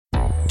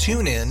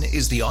TuneIn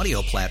is the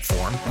audio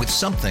platform with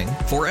something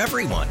for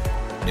everyone.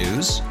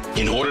 News.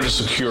 In order to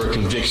secure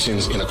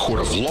convictions in a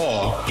court of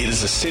law, it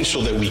is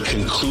essential that we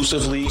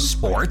conclusively.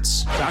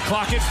 Sports. Shot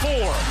clock at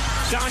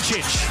 4.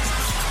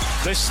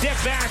 Doncic. The step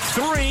back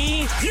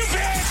 3. You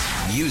bet.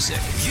 Music.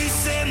 You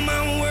set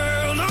my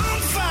world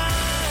on fire.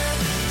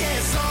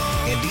 Yes,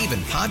 and even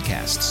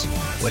podcasts.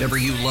 Whatever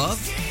you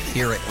love,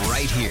 hear it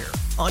right here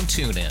on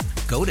TuneIn.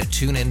 Go to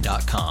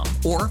TuneIn.com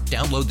or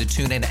download the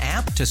TuneIn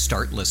app to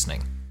start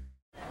listening.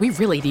 We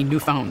really need new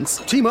phones.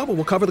 T-Mobile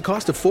will cover the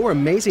cost of 4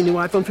 amazing new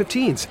iPhone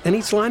 15s, and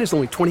each line is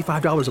only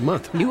 $25 a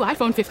month. New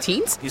iPhone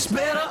 15s? it's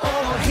better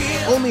over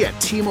here. Only at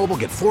T-Mobile,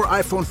 get 4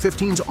 iPhone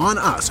 15s on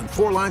us and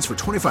 4 lines for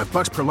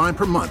 $25 per line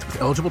per month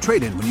with eligible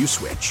trade-in when you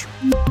switch.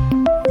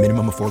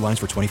 Minimum of 4 lines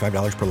for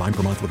 $25 per line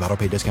per month with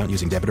autopay discount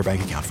using debit or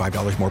bank account.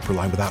 $5 more per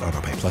line without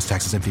autopay, plus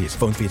taxes and fees.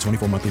 Phone fee at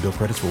 24 monthly bill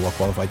credits for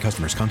well-qualified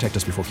customers. Contact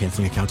us before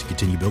canceling account to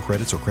continue bill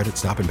credits or credit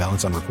stop and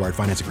balance on required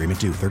finance agreement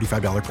due.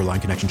 $35 per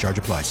line connection charge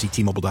applies. See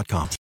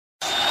T-Mobile.com.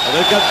 And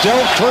they've got Del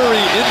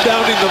Curry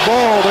inbounding the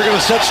ball. They're going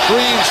to set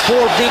screens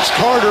for Vince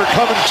Carter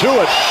coming to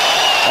it.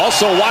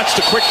 Also watch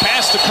the quick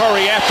pass to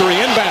Curry after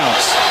he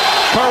inbounds.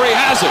 Curry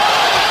has it.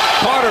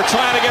 Carter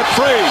trying to get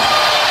free.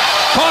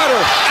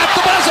 Carter at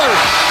the buzzer.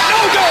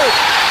 No good.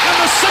 And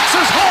the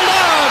Sixers hold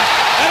on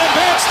and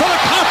advance to the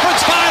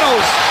conference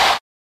finals.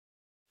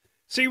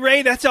 See,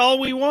 Ray, that's all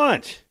we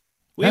want.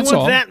 We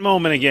want that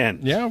moment again.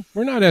 Yeah,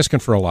 we're not asking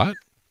for a lot.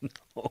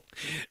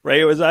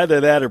 Ray, it was either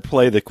that or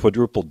play the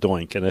quadruple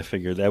doink, and I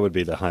figured that would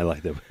be the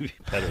highlight that would be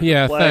better.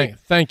 Yeah,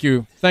 thank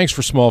you. Thanks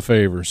for small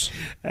favors.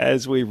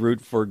 As we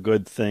root for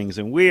good things.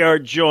 And we are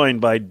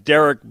joined by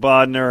Derek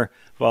Bodner.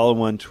 Follow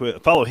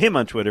him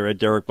on Twitter at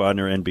Derek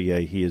Bodner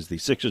NBA. He is the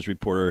Sixers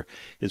reporter.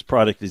 His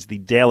product is the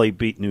Daily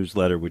Beat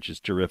newsletter, which is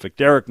terrific.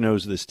 Derek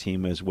knows this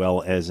team as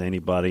well as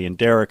anybody. And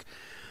Derek,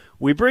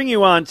 we bring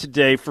you on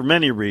today for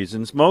many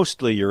reasons,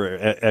 mostly your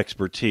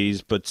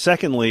expertise, but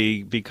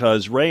secondly,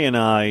 because Ray and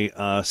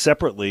I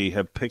separately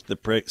have picked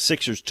the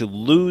Sixers to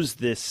lose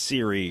this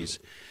series,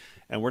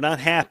 and we're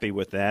not happy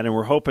with that, and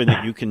we're hoping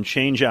that you can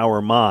change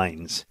our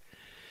minds.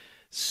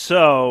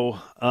 So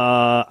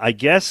I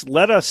guess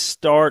let us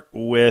start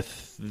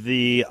with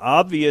the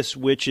obvious,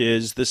 which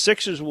is the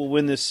Sixers will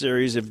win this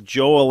series if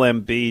Joel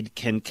Embiid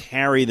can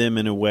carry them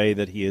in a way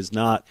that he has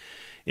not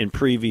in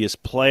previous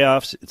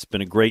playoffs. It's been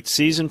a great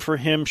season for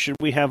him. Should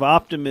we have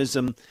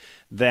optimism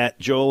that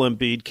Joel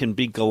Embiid can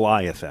be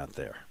Goliath out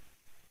there?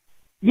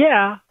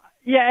 Yeah,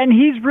 and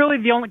he's really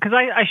the only, because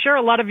I share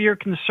a lot of your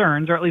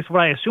concerns, or at least what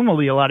I assume will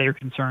be a lot of your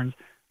concerns.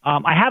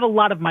 I have a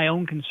lot of my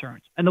own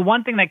concerns. And the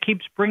one thing that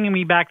keeps bringing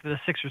me back to the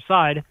Sixers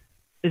side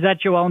is that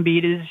Joel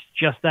Embiid is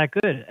just that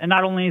good. And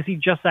not only is he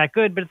just that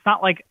good, but it's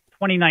not like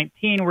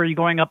 2019 where you're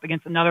going up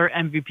against another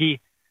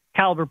MVP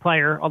caliber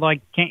player, although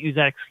I can't use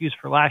that excuse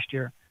for last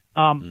year.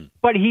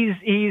 But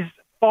he's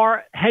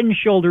far head and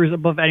shoulders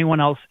above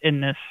anyone else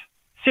in this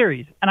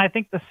series. And I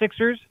think the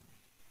Sixers,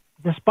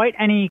 despite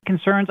any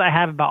concerns I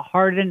have about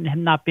Harden and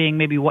him not being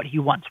maybe what he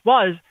once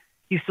was,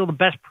 he's still the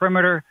best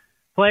perimeter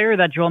player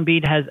that Joel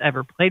Embiid has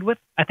ever played with.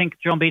 I think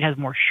Joel Embiid has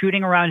more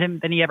shooting around him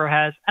than he ever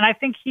has. And I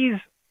think he's,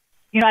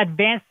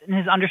 advanced in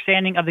his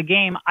understanding of the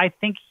game. I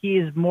think he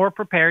is more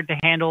prepared to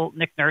handle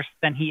Nick Nurse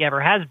than he ever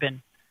has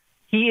been.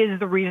 He is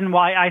the reason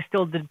why I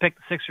still did pick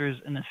the Sixers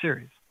in this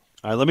series.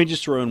 All right, let me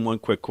just throw in one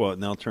quick quote,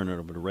 and I'll turn it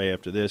over to Ray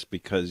after this,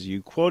 because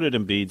you quoted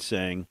Embiid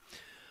saying,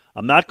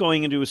 "I'm not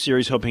going into a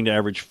series hoping to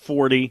average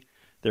 40.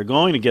 They're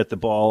going to get the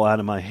ball out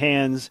of my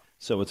hands,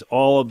 so it's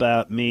all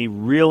about me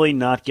really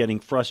not getting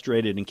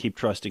frustrated and keep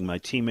trusting my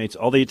teammates.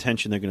 All the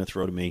attention they're going to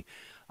throw to me,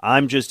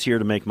 I'm just here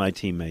to make my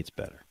teammates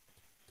better."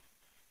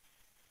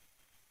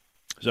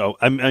 So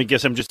I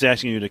guess I'm just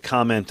asking you to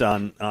comment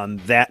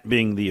on that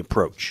being the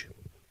approach.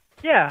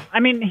 Yeah, I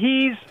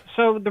mean,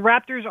 so the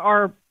Raptors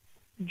are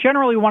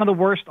generally one of the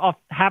worst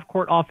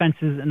half-court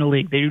offenses in the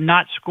league. They do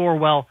not score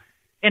well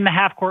in the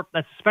half-court.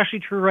 That's especially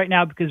true right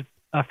now because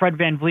Fred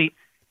VanVleet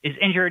is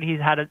injured.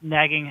 He's had a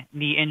nagging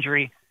knee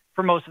injury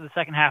for most of the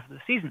second half of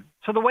the season.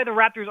 So the way the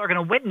Raptors are going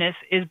to win this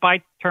is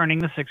by turning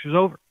the Sixers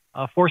over,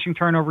 forcing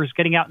turnovers,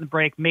 getting out in the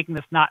break, making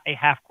this not a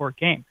half-court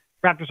game.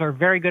 Raptors are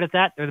very good at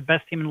that. They're the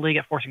best team in the league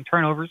at forcing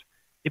turnovers.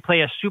 They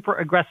play a super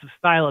aggressive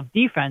style of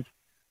defense.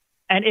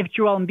 And if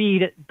Joel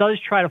Embiid does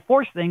try to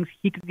force things,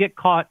 he could get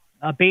caught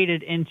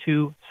baited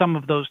into some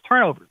of those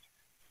turnovers.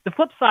 The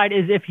flip side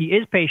is if he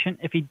is patient,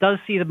 if he does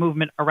see the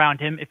movement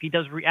around him, if he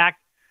does react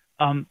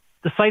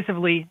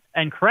decisively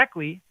and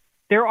correctly,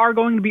 there are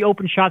going to be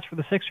open shots for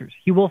the Sixers.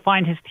 He will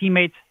find his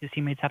teammates. His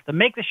teammates have to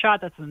make the shot.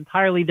 That's an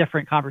entirely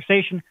different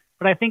conversation.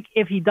 But I think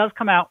if he does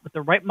come out with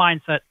the right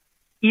mindset,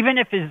 even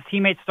if his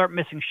teammates start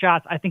missing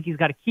shots, I think he's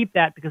got to keep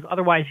that because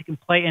otherwise he can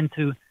play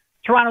into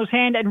Toronto's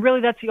hand. And really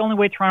that's the only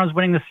way Toronto's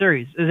winning the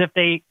series is if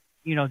they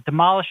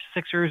demolish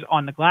Sixers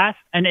on the glass,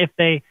 and if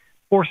they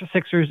force the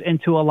Sixers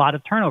into a lot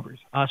of turnovers.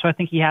 So I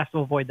think he has to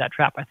avoid that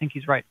trap. I think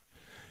he's right.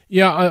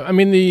 Yeah, I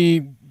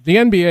mean, the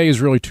NBA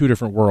is really two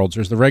different worlds.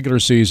 There's the regular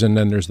season,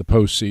 and there's the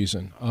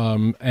postseason.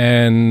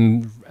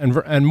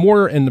 And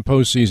more in the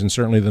postseason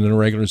certainly than in the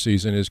regular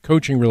season is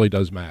coaching really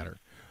does matter.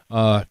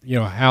 How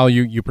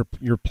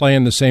you're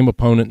playing the same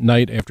opponent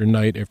night after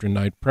night after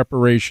night.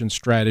 Preparation,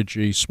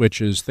 strategy,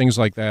 switches, things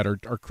like that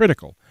are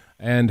critical,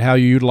 and how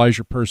you utilize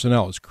your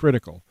personnel is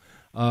critical.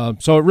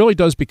 So it really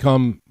does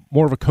become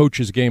more of a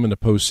coach's game in the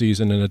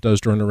postseason than it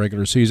does during the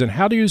regular season.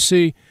 How do you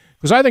see?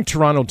 Because I think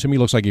Toronto, to me,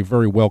 looks like a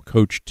very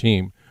well-coached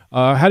team.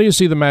 How do you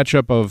see the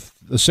matchup of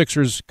the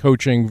Sixers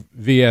coaching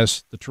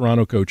vs. the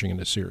Toronto coaching in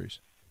this series?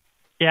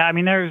 Yeah, I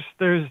mean,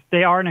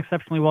 they are an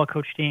exceptionally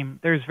well-coached team.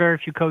 There's very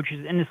few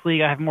coaches in this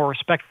league I have more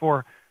respect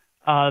for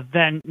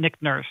than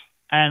Nick Nurse,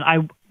 and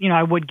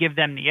I would give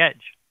them the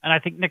edge. And I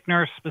think Nick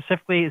Nurse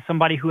specifically is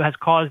somebody who has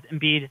caused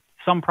Embiid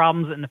some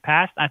problems in the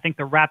past. I think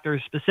the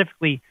Raptors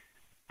specifically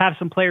have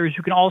some players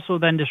who can also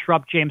then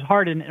disrupt James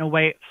Harden in a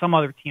way some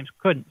other teams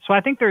couldn't. So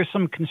I think there's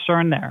some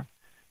concern there.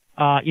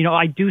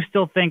 I do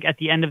still think at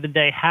the end of the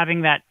day,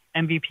 having that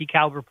MVP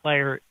caliber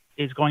player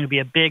is going to be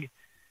a big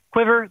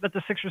quiver that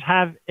the Sixers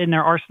have in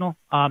their arsenal.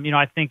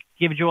 I think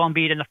give Joel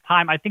Embiid enough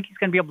time. I think he's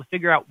going to be able to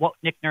figure out what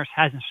Nick Nurse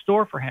has in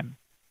store for him.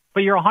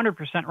 But you're 100%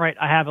 right.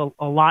 I have a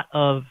lot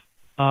of,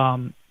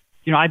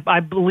 I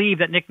believe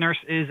that Nick Nurse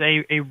is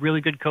a really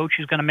good coach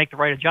who's going to make the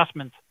right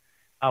adjustments.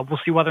 We'll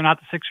see whether or not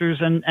the Sixers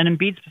and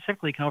Embiid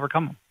specifically can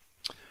overcome them.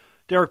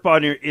 Derek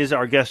Bodner is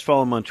our guest.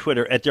 Follow him on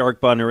Twitter at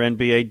Derek Bodner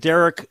NBA.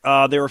 Derek,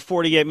 there are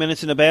 48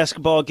 minutes in a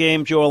basketball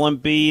game. Joel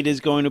Embiid is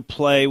going to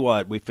play,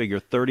 what, we figure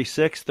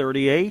 36,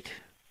 38?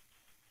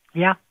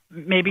 Yeah,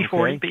 maybe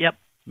 40, but yep.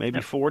 Maybe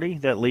 40.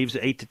 That leaves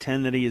 8 to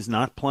 10 that he is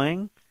not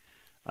playing.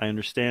 I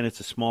understand it's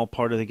a small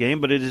part of the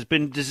game, but it has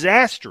been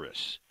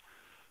disastrous.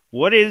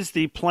 What is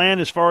the plan,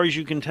 as far as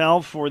you can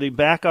tell, for the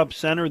backup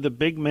center, the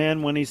big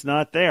man, when he's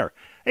not there?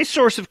 A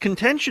source of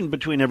contention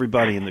between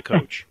everybody and the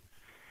coach.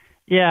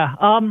 Yeah.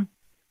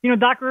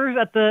 Doc Rivers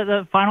at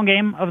the final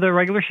game of the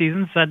regular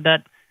season said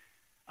that,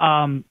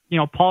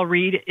 Paul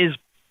Reed is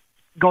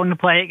going to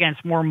play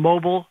against more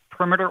mobile,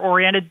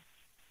 perimeter-oriented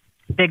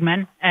big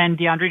men, and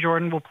DeAndre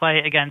Jordan will play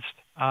against,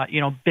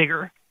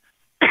 bigger,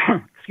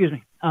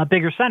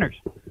 bigger centers.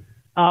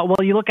 Well,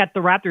 you look at the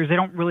Raptors; they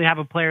don't really have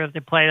a player that they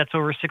play that's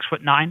over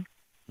 6'9".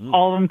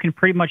 All of them can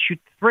pretty much shoot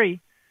the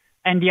three,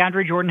 and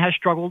DeAndre Jordan has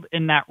struggled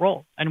in that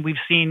role. And we've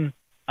seen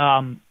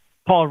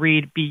Paul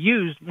Reed be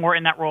used more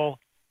in that role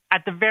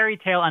at the very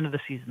tail end of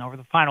the season, over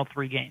the final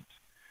 3 games.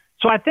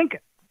 So I think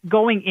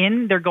going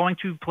in, they're going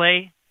to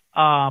play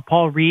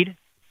Paul Reed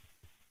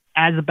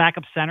as a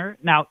backup center.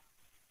 Now,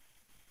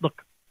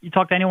 look, you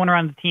talk to anyone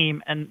around the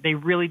team, and they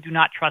really do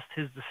not trust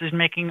his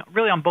decision-making,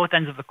 really on both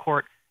ends of the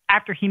court.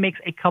 After he makes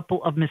a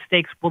couple of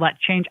mistakes, will that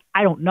change?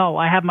 I don't know.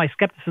 I have my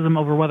skepticism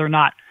over whether or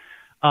not,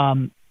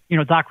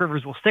 Doc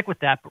Rivers will stick with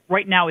that. But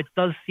right now, it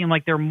does seem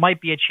like there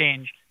might be a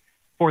change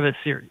for this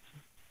series.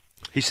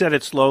 He said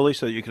it slowly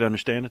so you could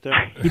understand it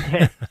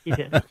there? He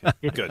did.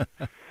 Okay, good.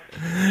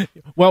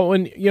 Well,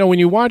 when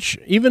you watch,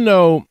 even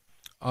though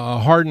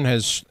Harden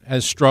has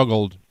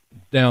struggled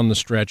down the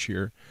stretch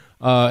here,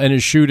 and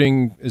his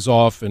shooting is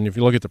off, and if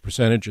you look at the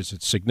percentages,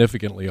 it's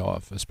significantly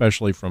off,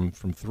 especially from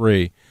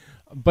 3.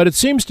 But it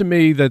seems to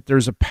me that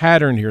there's a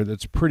pattern here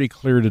that's pretty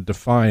clear to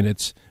define.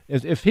 It's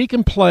if he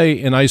can play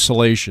in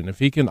isolation, if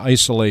he can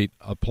isolate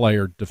a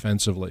player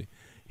defensively,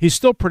 he's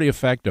still pretty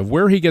effective.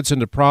 Where he gets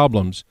into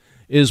problems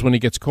is when he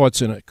gets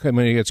caught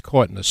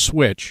in a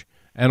switch,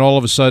 and all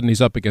of a sudden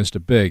he's up against a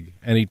big,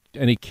 and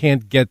he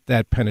can't get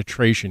that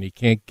penetration. He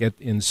can't get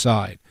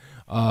inside,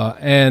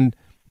 and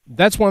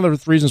that's one of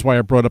the reasons why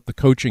I brought up the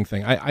coaching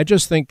thing. I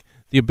just think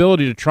the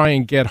ability to try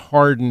and get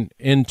Harden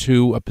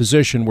into a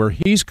position where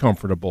he's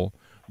comfortable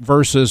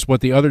versus what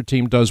the other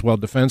team does well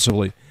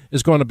defensively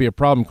is going to be a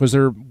problem, because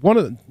they're one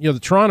of the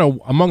Toronto,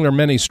 among their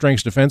many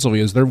strengths defensively,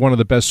 is they're one of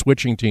the best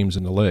switching teams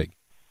in the league.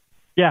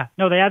 Yeah,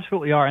 no, they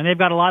absolutely are, and they've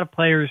got a lot of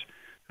players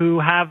who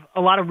have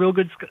a lot of real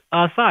good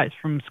size,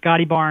 from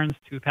Scotty Barnes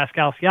to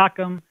Pascal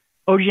Siakam,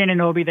 OG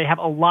Anunoby. They have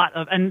a lot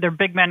of, and their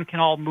big men can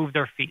all move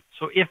their feet.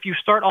 So if you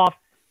start off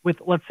with,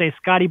 let's say,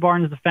 Scotty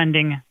Barnes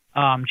defending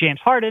James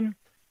Harden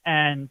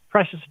and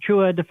Precious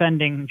Achiuwa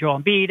defending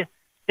Joel Embiid,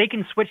 they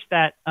can switch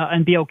that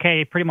and be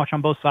okay pretty much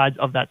on both sides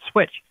of that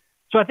switch.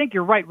 So I think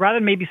you're right. Rather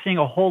than maybe seeing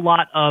a whole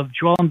lot of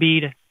Joel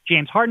Embiid,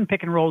 James Harden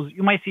pick and rolls,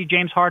 you might see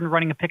James Harden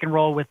running a pick and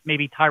roll with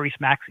maybe Tyrese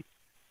Maxey.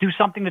 Do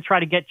something to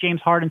try to get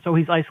James Harden so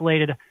he's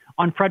isolated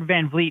on Fred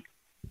VanVleet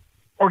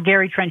or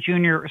Gary Trent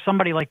Jr. or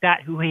somebody like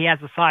that who he has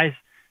a size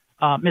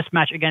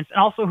mismatch against.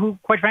 And also who,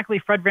 quite frankly,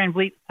 Fred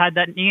VanVleet had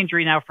that knee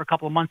injury now for a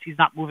couple of months. He's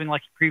not moving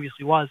like he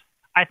previously was.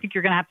 I think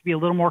you're going to have to be a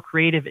little more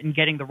creative in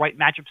getting the right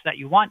matchups that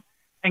you want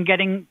and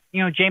getting,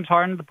 James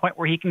Harden to the point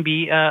where he can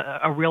be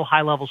a real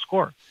high-level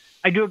scorer.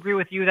 I do agree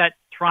with you that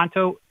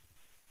Toronto,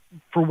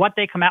 for what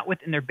they come out with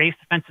in their base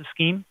defensive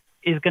scheme,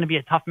 is going to be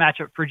a tough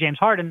matchup for James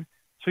Harden.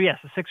 So, yes,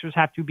 the Sixers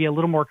have to be a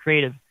little more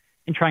creative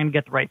in trying to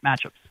get the right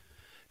matchups.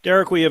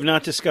 Derek, we have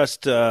not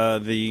discussed the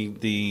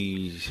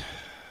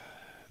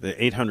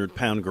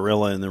 800-pound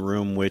gorilla in the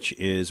room, which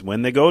is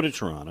when they go to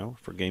Toronto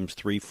for games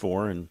 3,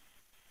 4, and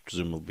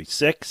presumably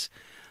 6.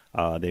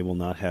 They will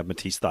not have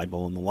Matisse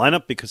Thybulle in the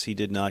lineup because he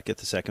did not get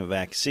the second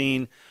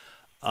vaccine.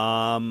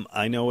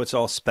 I know it's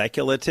all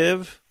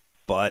speculative,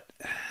 but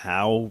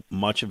how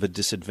much of a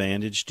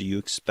disadvantage do you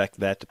expect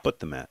that to put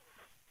them at?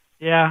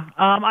 Yeah,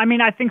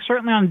 I think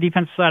certainly on the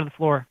defensive side of the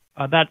floor,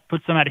 that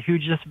puts them at a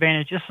huge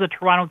disadvantage. This is a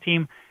Toronto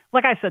team.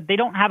 Like I said, they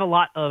don't have a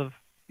lot of,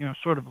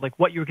 sort of like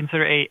what you would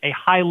consider a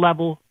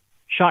high-level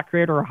shot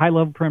creator or a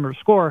high-level perimeter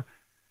scorer.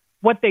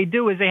 What they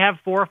do is they have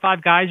 4 or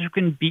 5 guys who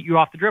can beat you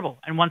off the dribble.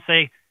 And once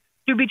they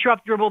do beat you off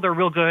the dribble, they're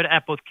real good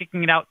at both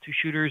kicking it out to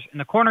shooters in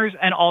the corners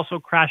and also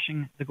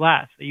crashing the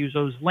glass. They use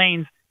those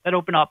lanes that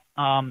open up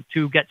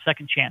to get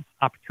second-chance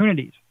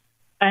opportunities.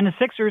 And the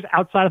Sixers,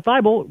 outside of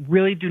Thybulle,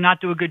 really do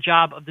not do a good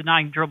job of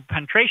denying dribble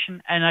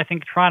penetration. And I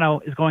think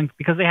Toronto is going,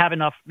 because they have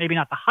enough, maybe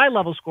not the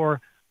high-level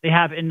score, they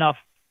have enough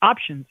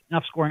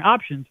scoring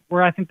options,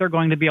 where I think they're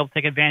going to be able to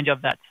take advantage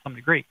of that to some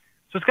degree.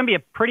 So it's going to be a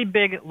pretty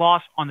big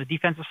loss on the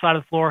defensive side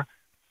of the floor.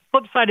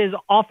 Flip side is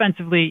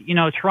offensively,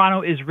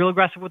 Toronto is real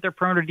aggressive with their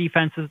perimeter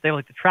defenses. They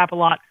like to trap a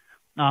lot.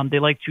 They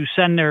like to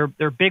send their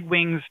big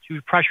wings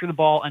to pressure the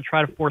ball and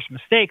try to force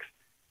mistakes.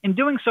 In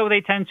doing so,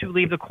 they tend to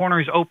leave the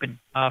corners open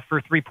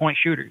for three-point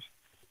shooters.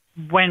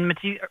 When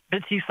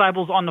Matisse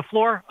Thybulle's on the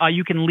floor,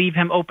 you can leave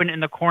him open in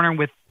the corner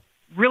with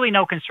really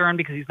no concern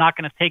because he's not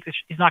going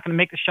to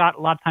make the shot. A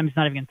lot of times he's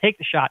not even going to take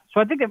the shot.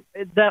 So I think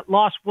that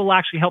loss will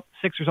actually help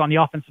the Sixers on the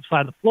offensive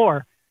side of the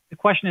floor. The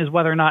question is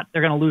whether or not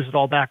they're going to lose it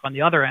all back on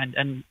the other end.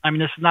 And,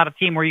 this is not a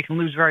team where you can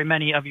lose very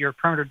many of your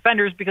perimeter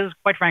defenders because,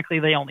 quite frankly,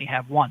 they only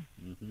have one.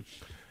 Mm-hmm.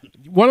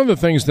 One of the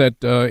things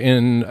that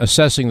in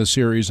assessing the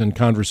series and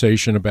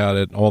conversation about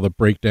it, all the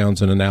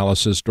breakdowns and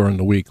analysis during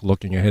the week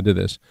looking ahead to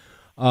this,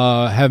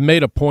 have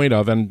made a point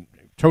of, and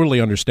totally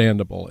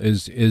understandable,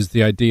 is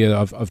the idea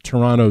of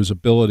Toronto's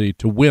ability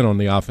to win on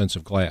the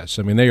offensive glass.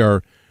 I mean, they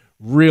are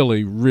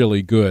really,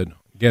 really good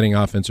getting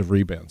offensive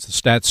rebounds. The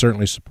stats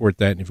certainly support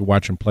that, and if you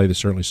watch them play, they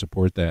certainly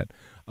support that.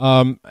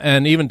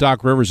 And even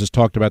Doc Rivers has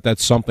talked about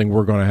that's something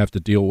we're going to have to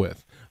deal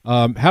with.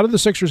 How do the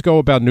Sixers go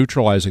about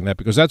neutralizing that?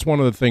 Because that's one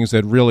of the things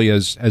that really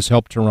has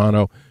helped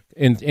Toronto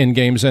in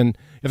games. And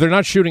if they're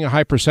not shooting a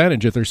high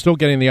percentage, if they're still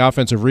getting the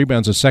offensive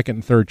rebounds, the second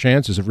and third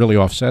chances, it really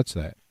offsets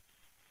that.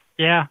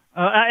 Yeah,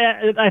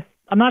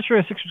 I'm not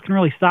sure the Sixers can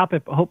really stop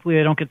it, but hopefully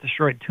they don't get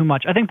destroyed too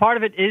much. I think part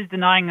of it is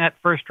denying that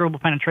first dribble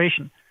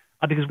penetration,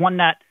 because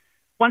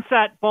once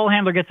that ball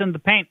handler gets into the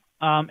paint,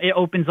 it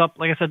opens up,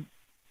 like I said,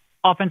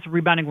 offensive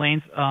rebounding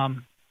lanes,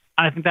 and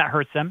I think that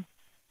hurts them.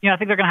 I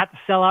think they're going to have to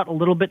sell out a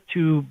little bit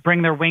to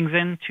bring their wings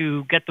in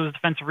to get those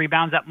defensive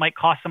rebounds. That might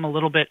cost them a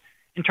little bit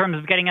in terms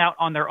of getting out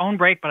on their own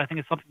break, but I think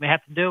it's something they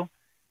have to do.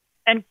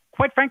 And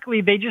quite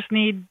frankly, they just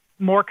need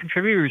more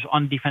contributors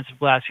on defensive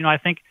glass. I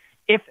think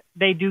if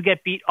they do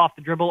get beat off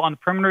the dribble on the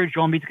perimeter,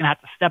 Joel Embiid's going to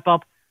have to step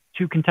up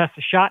to contest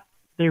the shot.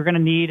 They're going to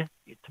need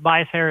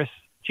Tobias Harris,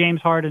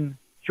 James Harden,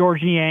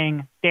 George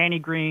Niang, Danny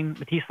Green,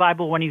 Matisse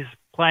Thybulle when he's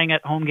playing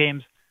at home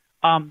games.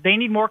 They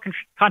need more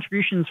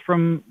contributions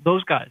from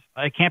those guys.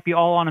 It can't be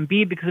all on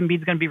Embiid because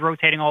Embiid's going to be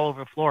rotating all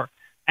over the floor,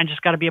 and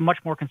just got to be a much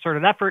more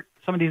concerted effort.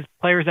 Some of these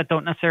players that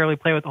don't necessarily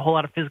play with a whole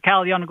lot of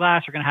physicality on the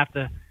glass are going to have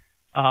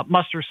to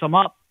muster some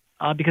up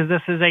because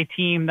this is a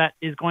team that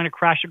is going to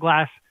crash the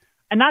glass,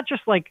 and not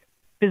just like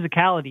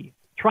physicality.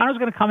 Toronto's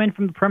going to come in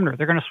from the perimeter.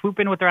 They're going to swoop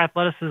in with their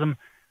athleticism.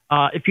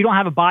 If you don't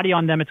have a body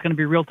on them, it's going to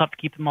be real tough to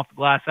keep them off the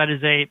glass. That is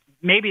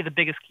maybe the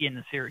biggest key in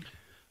the series.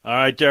 All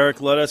right,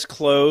 Derek, let us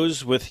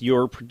close with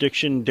your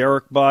prediction.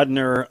 Derek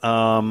Bodner,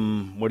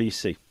 what do you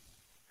see?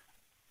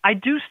 I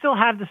do still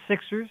have the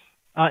Sixers.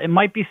 It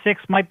might be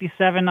 6, might be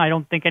 7. I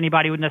don't think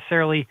anybody would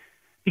necessarily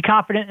be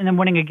confident in them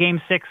winning a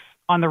Game 6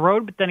 on the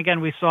road, but then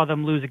again, we saw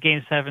them lose a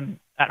Game 7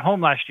 at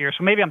home last year,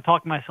 so maybe I'm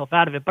talking myself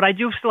out of it, but I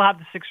do still have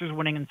the Sixers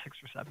winning in 6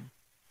 or 7.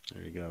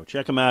 There you go.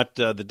 Check him out,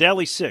 the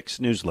Daily 6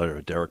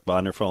 newsletter, Derek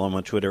Bodner. Follow him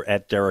on Twitter,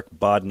 at Derek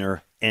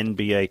Bodner,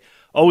 NBA.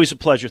 Always a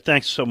pleasure.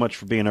 Thanks so much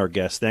for being our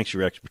guest. Thanks for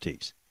your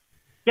expertise.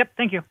 Yep,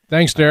 thank you.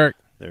 Thanks, Derek.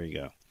 There you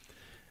go.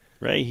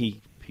 Ray,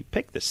 he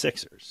picked the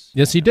Sixers.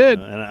 Yes, he did.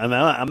 And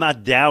I'm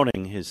not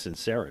doubting his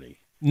sincerity.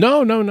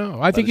 No.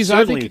 I think he's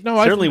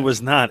certainly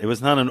was not. It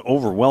was not an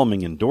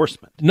overwhelming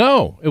endorsement.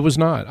 No, it was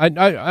not. I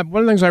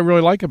one of the things I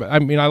really like about.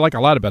 I like a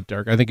lot about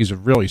Derek. I think he's a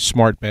really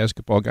smart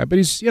basketball guy. But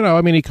he's,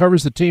 he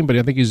covers the team, but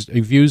I think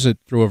he views it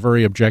through a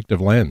very objective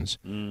lens.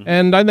 Mm.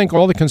 And I think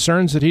all the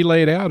concerns that he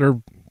laid out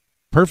are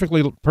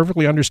perfectly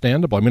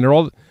understandable. I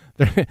mean,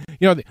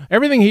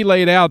 everything he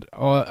laid out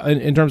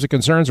in terms of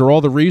concerns are all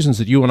the reasons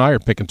that you and I are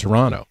picking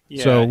Toronto.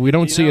 Yeah, so we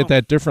don't see it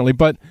that differently.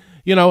 But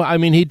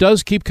he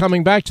does keep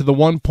coming back to the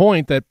one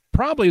point that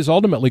probably is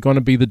ultimately going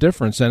to be the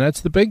difference, and that's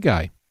the big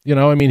guy.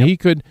 He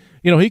could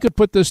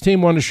put this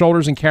team on his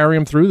shoulders and carry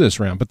him through this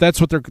round. But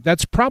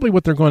that's probably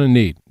what they're going to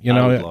need.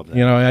 I would love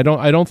that.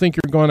 I don't think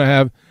you're going to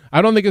have.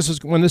 I don't think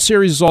when this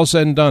series is all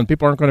said and done,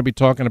 people aren't going to be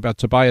talking about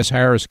Tobias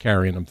Harris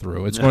carrying them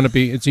through. It's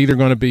either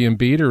going to be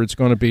Embiid or it's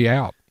going to be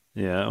out.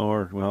 Yeah,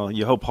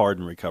 you hope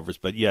Harden recovers.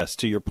 But yes,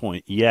 to your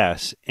point,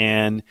 yes.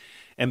 And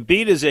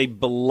Embiid is a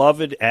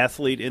beloved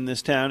athlete in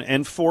this town,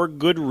 and for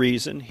good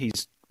reason.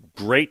 He's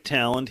great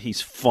talent.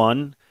 He's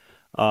fun.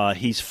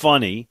 He's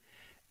funny.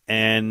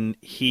 And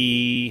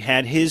he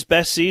had his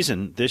best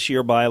season this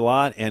year by a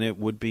lot, and it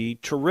would be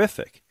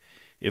terrific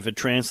if it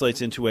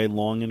translates into a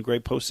long and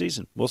great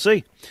postseason. We'll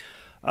see.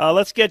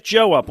 Let's get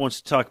Joe up,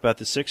 wants to talk about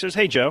the Sixers.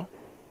 Hey, Joe.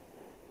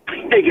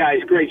 Hey, guys.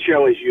 Great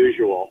show as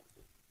usual.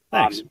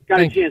 Thanks.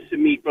 Got a chance to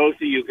meet both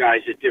of you guys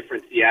at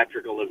different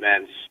theatrical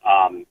events.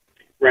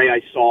 Ray,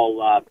 I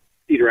saw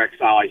Peter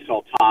Exile. I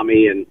saw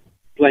Tommy. And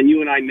Glenn,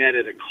 you and I met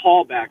at a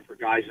callback for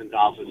Guys and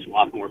Dolls and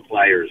Sophomore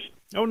Players.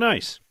 Oh,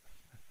 nice.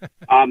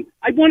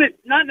 I want to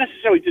not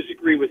necessarily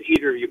disagree with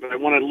either of you, but I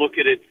want to look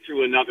at it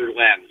through another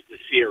lens, the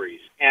series.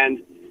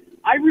 And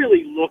I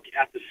really look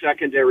at the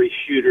secondary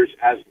shooters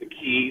as the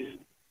keys.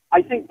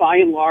 I think by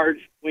and large,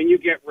 when you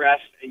get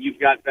rest and you've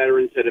got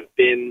veterans that have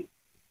been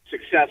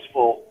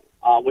successful,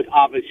 with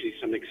obviously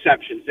some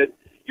exceptions, that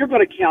you're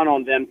going to count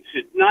on them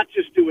to not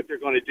just do what they're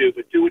going to do,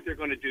 but do what they're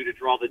going to do to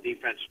draw the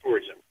defense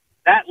towards them.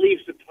 That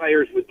leaves the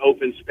players with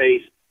open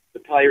space, the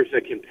players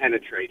that can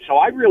penetrate. So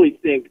I really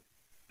think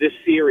this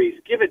series,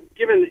 given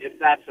if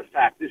that's a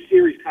fact, this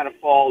series kind of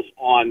falls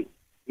on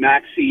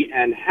Maxey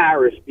and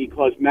Harris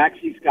because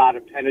Maxey's got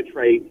to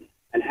penetrate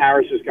and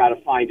Harris has got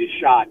to find his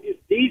shot. If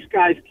these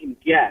guys can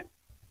get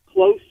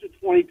close to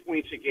 20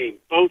 points a game,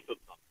 both of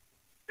them,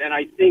 then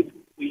I think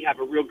we have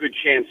a real good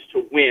chance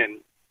to win.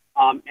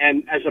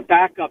 And as a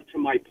backup to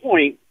my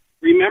point,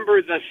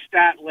 remember the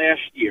stat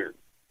last year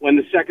when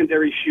the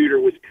secondary shooter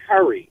was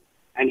Curry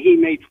and he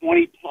made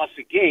 20-plus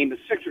a game. The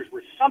Sixers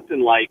were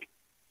something like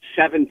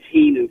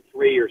 17-3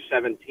 or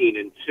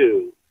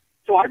 17-2.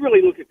 So I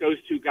really look at those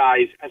two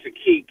guys as a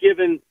key,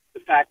 given the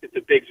fact that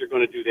the bigs are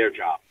going to do their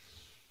job.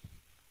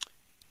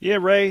 Yeah,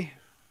 Ray,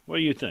 what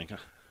do you think?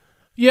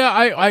 Yeah,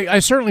 I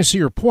certainly see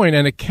your point,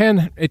 and it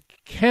can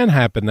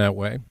happen that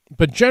way.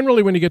 But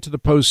generally, when you get to the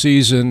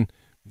postseason,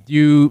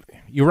 you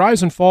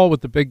rise and fall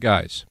with the big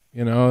guys.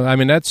 You know, I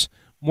mean that's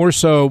more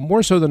so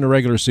than the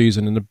regular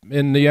season.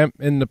 In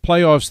the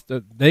playoffs,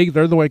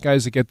 they're the white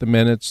guys that get the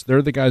minutes.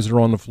 They're the guys that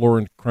are on the floor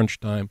in crunch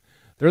time.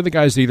 They're the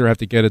guys that either have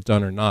to get it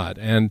done or not.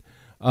 And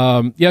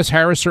yes,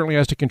 Harris certainly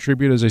has to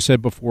contribute, as I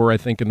said before. I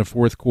think in the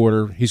fourth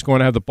quarter, he's going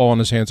to have the ball in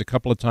his hands a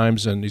couple of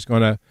times, and he's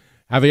going to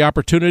have the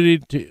opportunity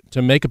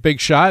to make a big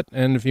shot.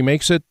 And if he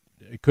makes it,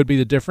 it could be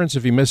the difference.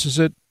 If he misses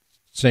it,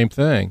 same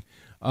thing.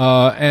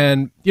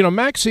 And you know,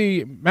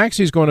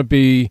 Maxey's going to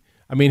be.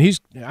 I mean, he's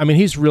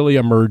really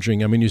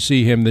emerging. I mean, you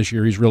see him this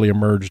year. He's really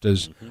emerged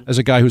as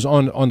a guy who's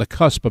on the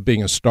cusp of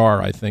being a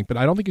star, I think. But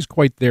I don't think he's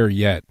quite there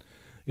yet.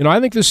 You know, I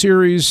think the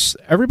series,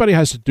 everybody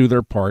has to do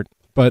their part.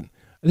 But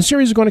the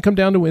series is going to come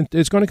down to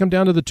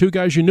the two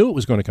guys you knew it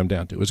was going to come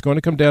down to. It's going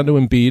to come down to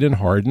Embiid and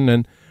Harden.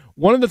 And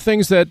one of the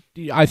things that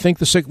I think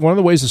one of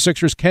the ways the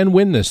Sixers can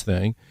win this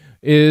thing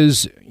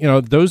is, you know,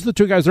 those are the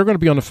two guys. They're going to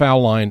be on the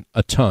foul line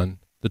a ton.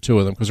 The two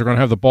of them, because they're going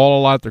to have the ball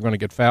a lot. They're going to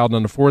get fouled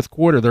in the fourth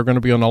quarter. They're going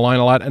to be on the line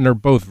a lot, and they're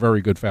both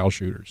very good foul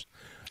shooters.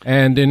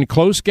 And in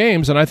close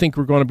games, and I think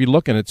we're going to be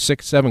looking at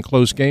 6-7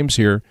 close games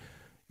here,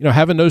 you know,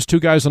 having those two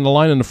guys on the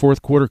line in the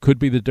fourth quarter could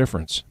be the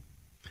difference.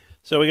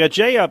 So we got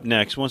Jay up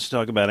next, wants to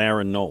talk about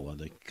Aaron Nola,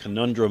 the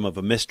conundrum of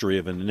a mystery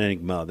of an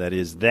enigma that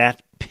is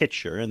that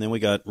pitcher. And then we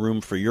got room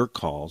for your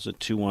calls at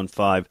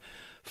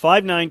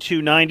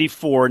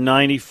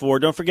 215-592-9494.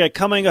 Don't forget,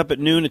 coming up at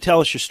noon to tell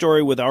us your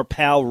story with our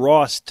pal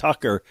Ross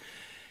Tucker.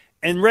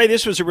 And, Ray,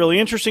 this was a really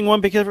interesting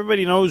one because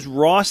everybody knows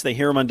Ross. They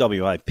hear him on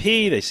WIP.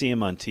 They see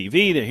him on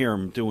TV. They hear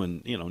him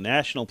doing, you know,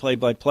 national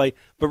play-by-play.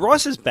 But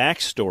Ross's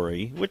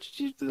backstory,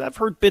 which I've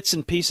heard bits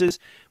and pieces,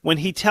 when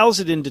he tells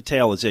it in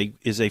detail,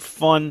 is a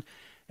fun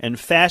and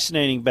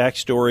fascinating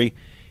backstory.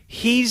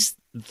 He's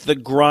the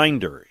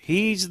grinder.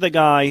 He's the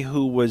guy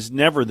who was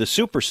never the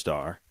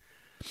superstar,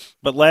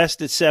 but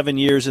lasted 7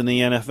 years in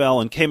the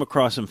NFL and came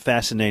across some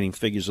fascinating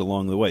figures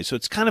along the way. So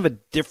it's kind of a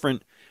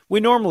different – we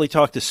normally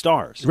talk to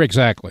stars.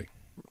 Exactly.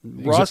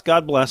 Ross,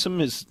 God bless him,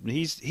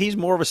 he's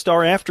more of a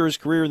star after his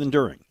career than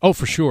during. Oh,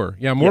 for sure.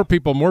 Yeah, more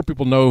people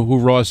know who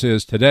Ross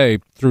is today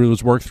through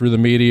his work through the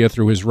media,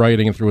 through his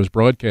writing, and through his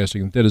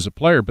broadcasting than did as a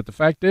player. But the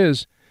fact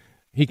is,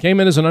 he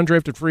came in as an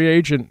undrafted free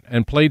agent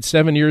and played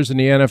 7 years in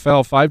the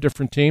NFL, 5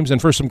 different teams,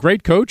 and for some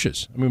great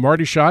coaches. I mean,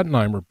 Marty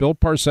Schottenheimer, Bill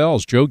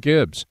Parcells, Joe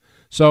Gibbs.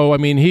 So, I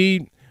mean,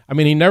 he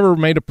never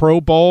made a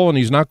Pro Bowl, and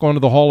he's not going to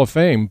the Hall of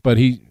Fame, but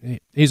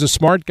he's a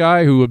smart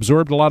guy who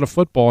absorbed a lot of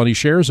football, and he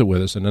shares it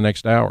with us in the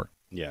next hour.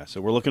 Yeah,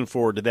 so we're looking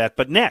forward to that.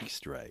 But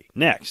next, Ray,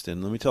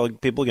 and let me tell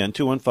people again,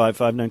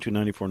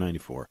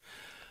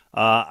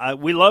 215-592-9494.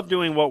 We love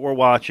doing what we're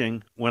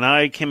watching. When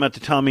I came out to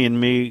Tommy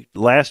and me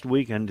last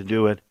weekend to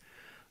do it,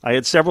 I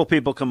had several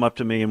people come up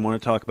to me and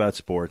want to talk about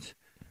sports.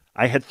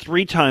 I had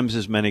 3 times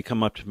as many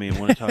come up to me and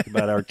want to talk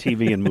about our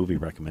TV and movie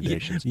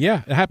recommendations.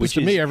 Yeah, it happens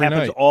to me every night.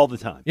 Happens all the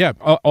time. Yeah,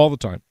 all the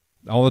time.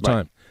 All the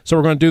time. So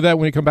we're going to do that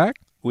when you come back?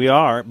 We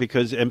are,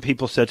 and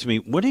people said to me,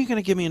 when are you going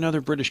to give me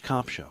another British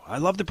cop show? I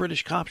love the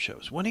British cop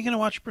shows. When are you going to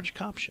watch a British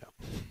cop show?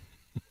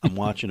 I'm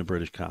watching a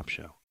British cop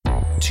show.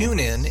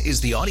 TuneIn is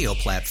the audio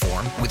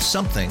platform with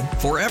something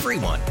for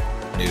everyone.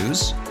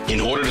 News. In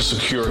order to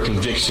secure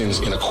convictions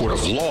in a court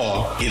of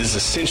law, it is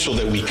essential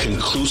that we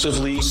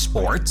conclusively.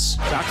 Sports.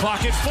 Shot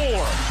clock at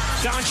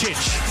 4.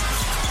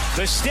 Doncic.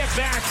 The step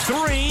back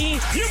 3.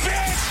 You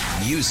bet.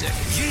 Music.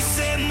 You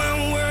set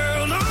my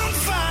world on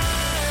fire.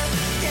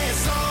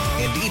 Yes,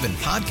 and even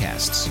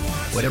podcasts.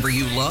 Whatever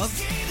you love,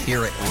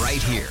 hear it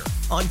right here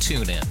on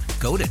TuneIn.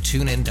 Go to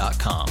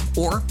TuneIn.com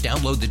or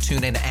download the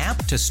TuneIn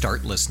app to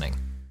start listening.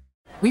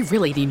 We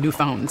really need new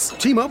phones.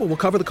 T-Mobile will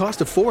cover the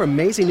cost of 4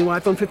 amazing new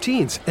iPhone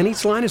 15s, and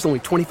each line is only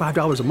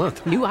 $25 a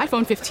month. New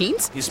iPhone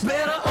 15s? it's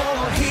better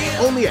over here.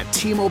 Only at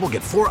T-Mobile,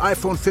 get 4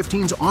 iPhone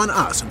 15s on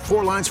us and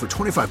 4 lines for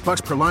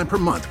 $25 per line per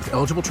month with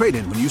eligible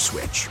trade-in when you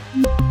switch.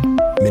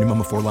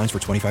 Minimum of 4 lines for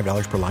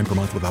 $25 per line per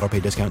month with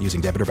autopay discount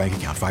using debit or bank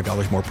account.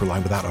 $5 more per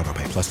line without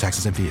autopay, plus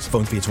taxes and fees.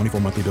 Phone fee at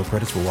 24 monthly bill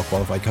credits for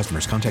well-qualified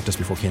customers. Contact us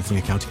before canceling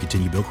account to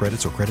continue bill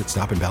credits or credit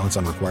stop and balance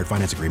on required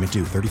finance agreement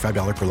due.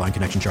 $35 per line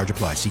connection charge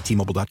applies. See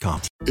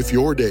T-Mobile.com. If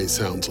your day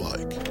sounds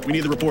like, we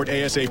need the report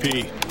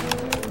ASAP,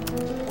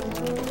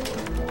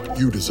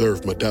 you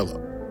deserve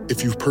Modelo.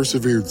 If you've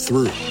persevered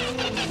through,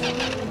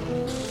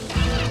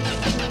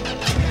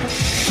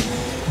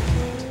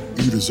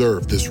 you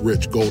deserve this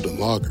rich golden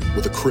lager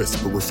with a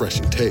crisp but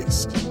refreshing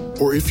taste.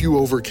 Or if you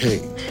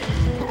overcame. 2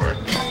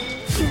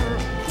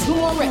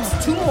 more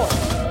reps, 2 more.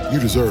 You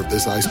deserve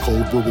this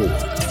ice-cold reward.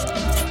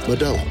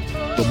 Modelo,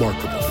 the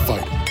Markable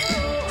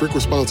Fighter. Drink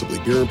responsibly.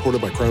 Beer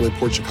imported by Crown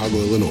Port Chicago,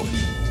 Illinois.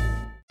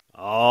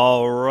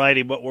 All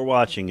righty, what we're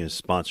watching is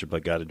sponsored by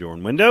Guida Door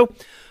and Window.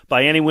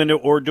 Buy any window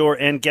or door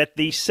and get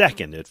the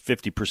second at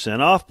 50%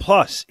 off,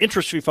 plus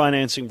interest-free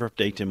financing for up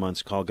to 18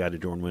 months. Call Guida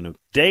Door and Window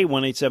today,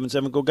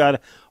 1-877-GO-GUIDA,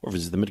 or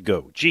visit them at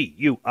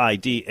GUIDA.com.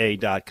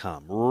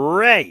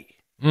 Ray,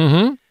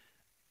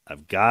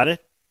 I've got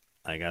it.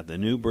 I got the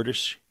new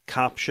British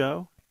cop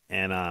show,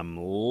 and I'm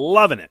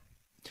loving it.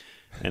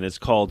 And it's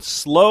called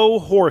Slow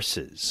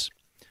Horses.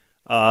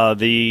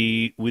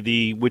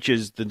 Which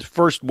is the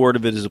first word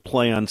of it is a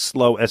play on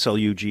Slow,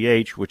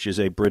 S-L-U-G-H, which is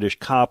a British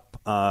cop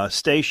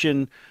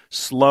station,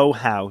 Slow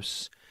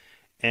House,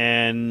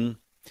 and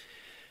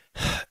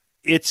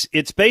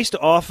it's based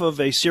off of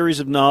a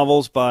series of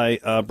novels by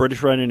a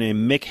British writer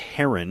named Mick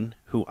Herron,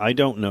 who I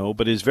don't know,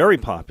 but is very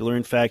popular.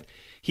 In fact,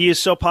 he is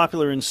so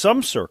popular in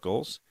some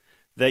circles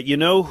that you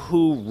know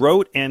who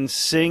wrote and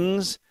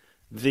sings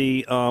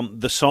the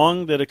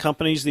song that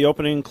accompanies the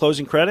opening and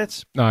closing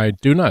credits? I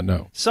do not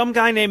know. Some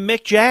guy named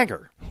Mick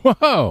Jagger.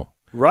 Whoa.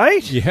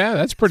 Right? Yeah,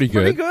 that's pretty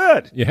good. Pretty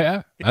good.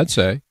 Yeah, I'd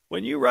say.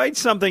 When you write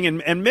something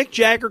and Mick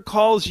Jagger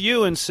calls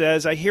you and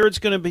says, I hear it's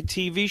going to be a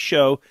TV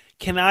show,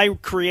 can I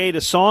create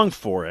a song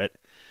for it?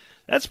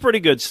 That's a pretty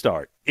good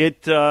start.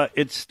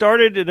 It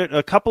started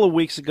a couple of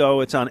weeks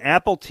ago. It's on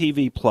Apple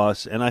TV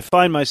Plus, and I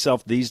find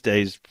myself these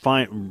days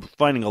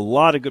finding a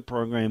lot of good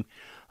programming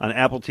on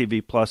Apple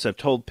TV Plus. I've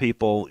told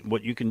people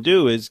what you can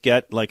do is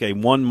get like a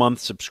 1-month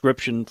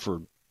subscription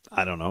for,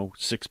 I don't know,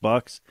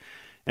 $6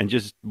 and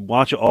just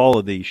watch all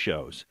of these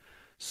shows.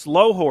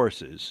 Slow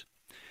Horses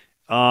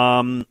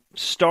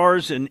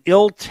stars an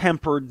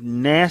ill-tempered,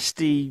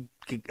 nasty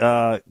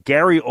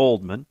Gary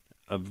Oldman,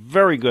 a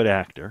very good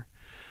actor,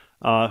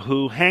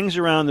 who hangs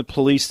around the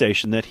police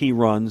station that he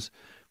runs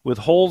with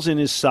holes in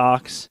his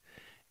socks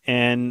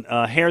and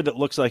hair that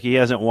looks like he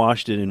hasn't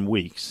washed it in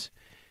weeks.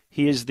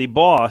 He is the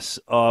boss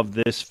of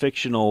this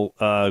fictional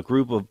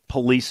group of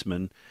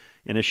policemen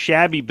in a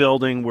shabby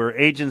building where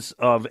agents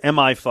of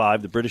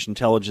MI5, the British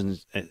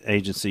intelligence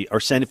agency, are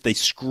sent if they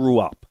screw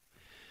up.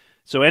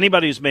 So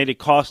anybody who's made a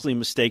costly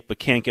mistake but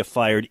can't get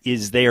fired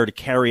is there to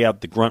carry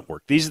out the grunt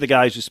work. These are the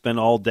guys who spend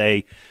all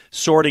day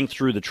sorting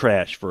through the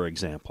trash, for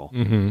example.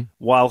 Mm-hmm.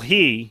 While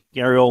Gary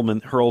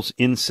Oldman, hurls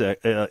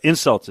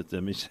insults at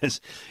them. He says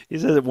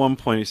at one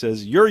point, he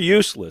says, "You're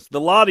useless.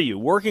 The lot of you.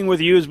 Working with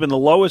you has been the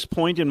lowest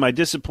point in my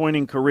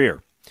disappointing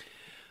career."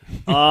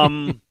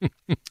 You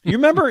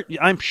remember,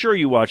 I'm sure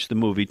you watched the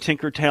movie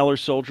Tinker Tailor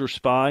Soldier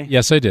Spy?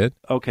 Yes, I did.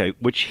 Okay,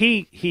 which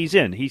he's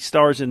in. He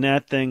stars in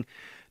that thing.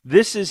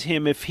 This is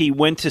him if he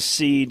went to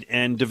seed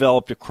and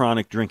developed a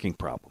chronic drinking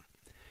problem.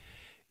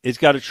 It's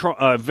got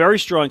a very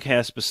strong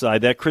cast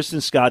beside that. Kristen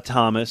Scott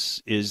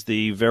Thomas is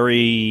the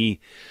very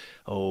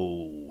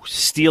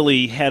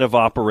steely head of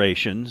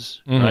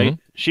operations, right?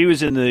 She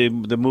was in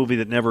the movie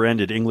that never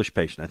ended, English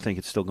Patient. I think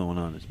it's still going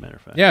on, as a matter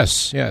of fact.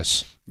 Yes.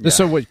 This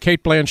what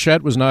Kate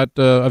Blanchett was not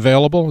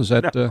available? Is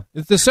that? No.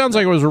 This sounds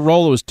like it was a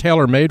role that was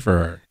tailor-made for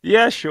her.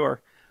 Yeah, sure.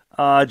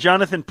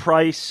 Jonathan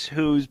Pryce,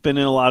 who's been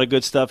in a lot of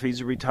good stuff.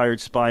 He's a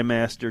retired spy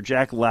master.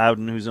 Jack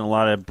Loudon, who's in a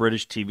lot of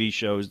British TV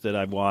shows that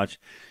I've watched,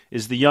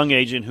 is the young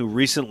agent who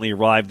recently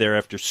arrived there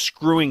after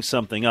screwing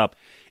something up.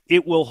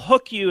 It will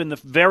hook you in the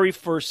very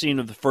first scene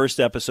of the first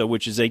episode,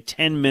 which is a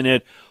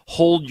 10-minute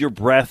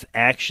hold-your-breath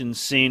action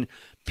scene.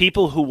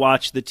 People who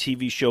watch the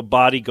TV show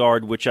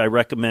Bodyguard, which I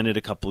recommended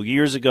a couple of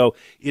years ago,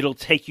 it'll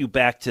take you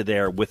back to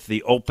there with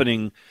the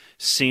opening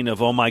scene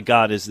of, oh my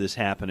God, is this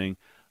happening?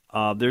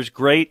 There's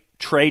great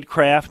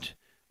tradecraft,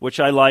 which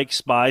I like,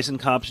 spies and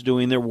cops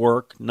doing their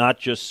work, not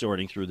just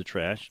sorting through the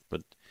trash.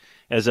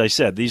 as I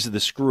said, these are the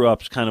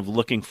screw-ups kind of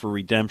looking for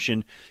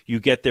redemption. You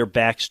get their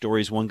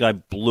backstories. One guy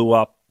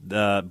blew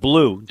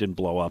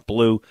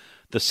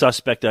the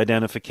suspect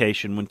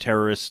identification when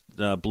terrorists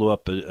blew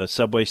up a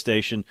subway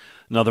station.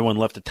 Another one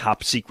left a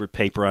top-secret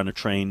paper on a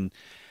train.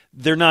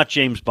 They're not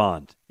James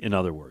Bond, in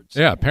other words.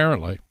 Yeah,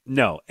 apparently.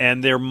 No,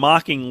 and they're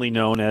mockingly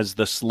known as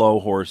the slow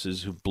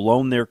horses who've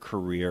blown their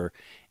career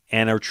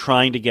and are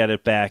trying to get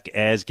it back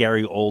as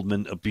Gary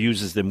Oldman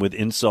abuses them with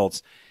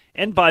insults.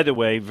 And by the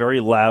way, very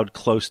loud,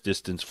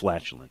 close-distance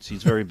flatulence.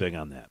 He's very big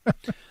on that.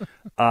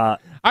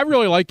 I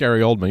really like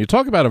Gary Oldman. You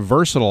talk about a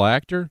versatile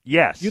actor.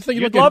 Yes.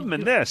 You'd love him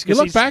in this. You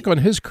look back on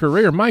his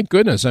career, my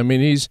goodness. I mean,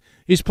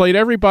 he's played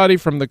everybody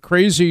from the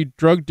crazy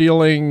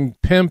drug-dealing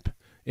pimp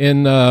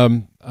in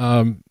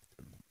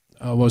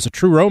was a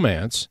True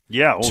Romance.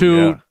 Yeah.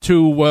 To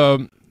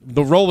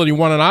the role that he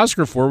won an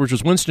Oscar for, which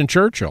was Winston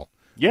Churchill.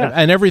 Yeah.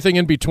 And everything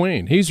in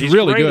between. He's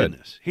really great good. In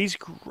this.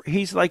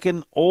 He's like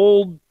an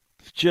old,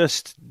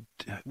 just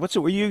what's it?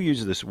 Where you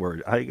use this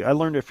word? I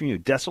learned it from you.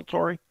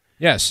 Desultory.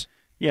 Yes.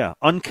 Yeah.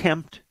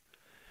 Unkempt.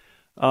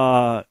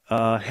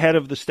 Head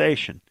of the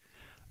station.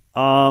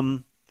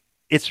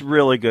 It's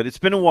really good. It's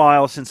been a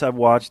while since I've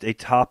watched a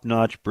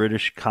top-notch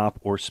British cop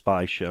or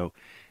spy show,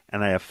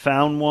 and I have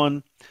found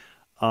one.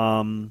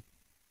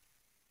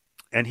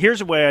 And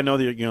here's a way I know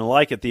that you're going to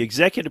like it. The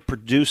executive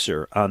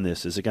producer on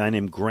this is a guy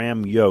named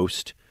Graham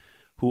Yost,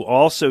 who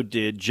also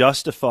did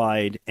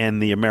Justified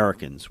and The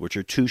Americans, which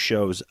are two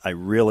shows I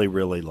really,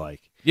 really like.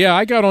 Yeah,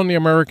 I got on The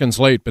Americans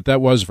late, but that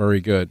was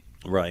very good.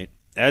 Right.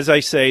 As I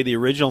say, the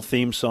original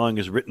theme song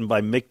is written by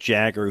Mick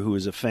Jagger, who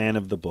is a fan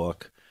of the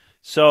book.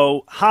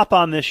 So hop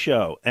on this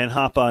show and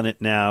hop on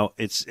it now.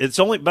 It's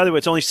only, by the way,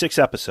 it's only 6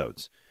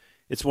 episodes.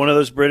 It's one of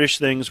those British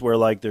things where,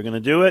 like, they're going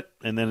to do it,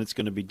 and then it's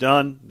going to be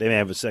done. They may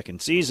have a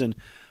second season,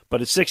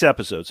 but it's 6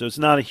 episodes, so it's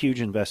not a huge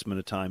investment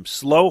of time.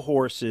 Slow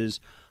Horses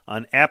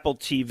on Apple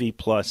TV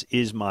Plus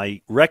is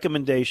my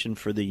recommendation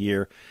for the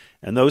year.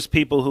 And those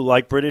people who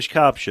like British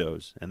cop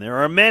shows, and there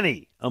are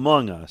many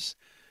among us,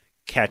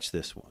 catch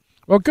this one.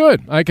 Well,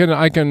 good.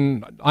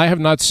 I have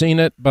not seen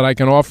it, but I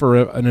can offer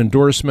an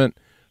endorsement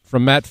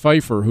from Matt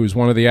Pfeiffer, who's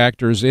one of the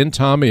actors in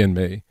Tommy and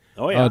Me.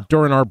 Oh, yeah.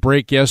 During our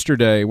break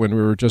yesterday, when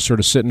we were just sort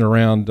of sitting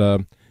around,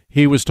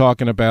 he was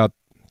talking about,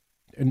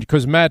 and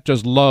because Matt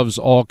just loves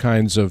all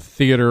kinds of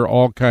theater,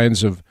 all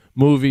kinds of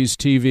movies,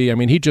 TV. I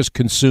mean, he just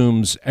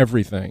consumes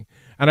everything.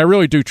 And I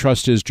really do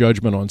trust his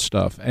judgment on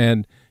stuff.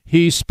 And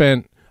he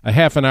spent a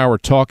half an hour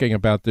talking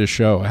about this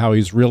show, how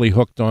he's really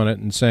hooked on it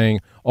and saying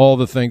all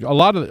the things.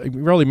 He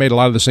really made a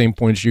lot of the same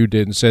points you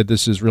did and said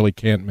this is really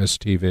can't miss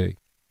TV.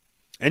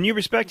 And you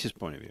respect his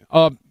point of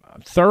view?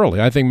 Thoroughly.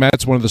 I think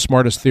Matt's one of the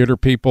smartest theater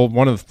people,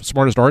 one of the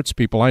smartest arts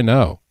people I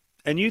know.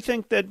 And you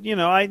think that,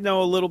 I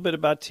know a little bit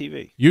about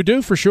TV. You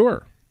do, for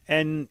sure.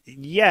 And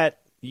yet,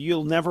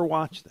 you'll never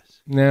watch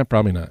this. Nah,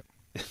 probably not.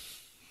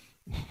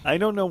 I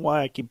don't know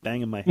why I keep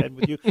banging my head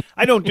with you.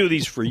 I don't do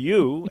these for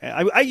you.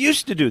 I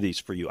used to do these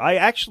for you.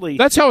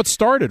 That's how it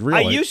started,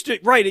 really.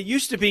 It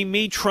used to be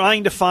me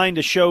trying to find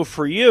a show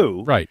for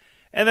you. Right.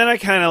 And then I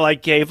kind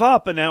of gave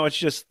up, and now it's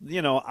just,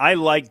 I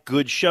like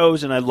good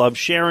shows, and I love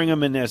sharing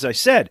them. And as I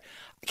said,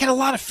 I get a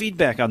lot of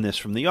feedback on this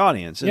from the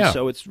audience, and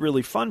so it's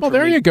really fun for me. Well,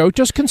 there you go.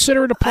 Just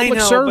consider it a public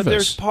service. I know, but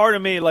there's part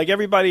of me,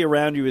 everybody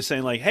around you is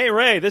saying, hey,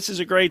 Ray, this is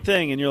a great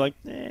thing. And you're like,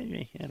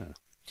 I don't know.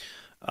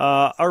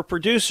 Our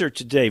producer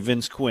today,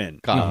 Vince Quinn,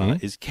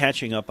 is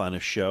catching up on a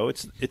show.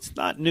 It's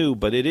not new,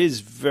 but it is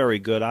very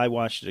good. I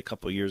watched it a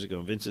couple of years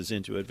ago. Vince is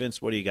into it.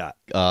 Vince, what do you got?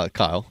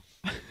 Kyle.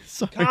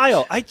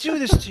 Kyle, I do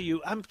this to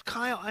you.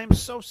 Kyle, I'm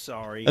so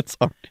sorry. That's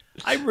all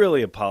right. I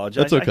really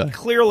apologize. That's okay. I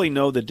clearly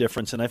know the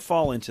difference, and I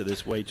fall into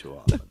this way too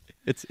often.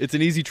 It's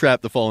an easy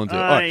trap to fall into.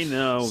 I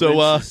know. So,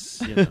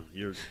 Vince is,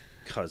 your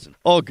cousin.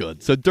 All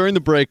good. So during the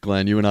break,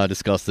 Glenn, you and I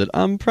discussed it.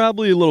 I'm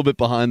probably a little bit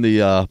behind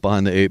the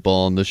 8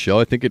 ball on this show.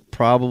 I think it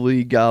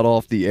probably got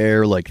off the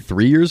air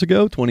 3 years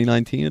ago,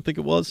 2019, I think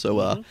it was.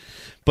 So,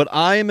 but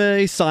I'm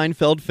a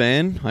Seinfeld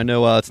fan. I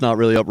know it's not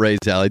really up Ray's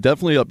alley,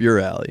 definitely up your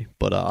alley.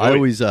 But I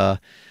always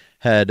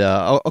had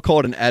I'll call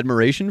it an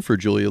admiration for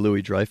Julia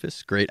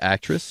Louis-Dreyfus, great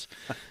actress.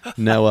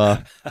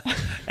 Now,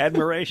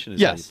 admiration.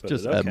 Is yes, how you put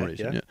just it. Okay,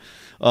 admiration.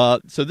 Yeah.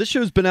 So this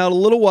show's been out a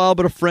little while,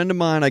 but a friend of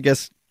mine, I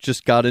guess,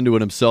 just got into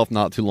it himself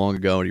not too long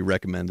ago, and he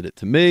recommended it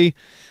to me.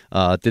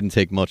 It didn't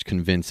take much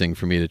convincing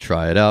for me to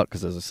try it out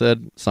because, as I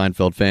said,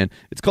 Seinfeld fan.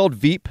 It's called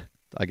Veep.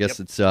 I guess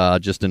it's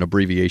just an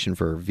abbreviation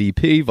for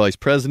VP, Vice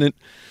President.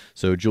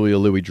 So Julia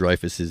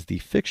Louis-Dreyfus is the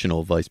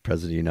fictional Vice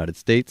President of the United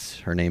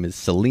States. Her name is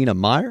Selena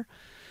Meyer.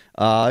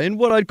 In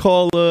what I'd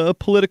call a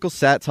political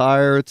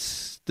satire.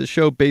 It's the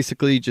show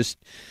basically just,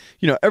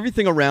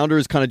 everything around her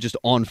is kind of just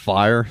on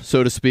fire,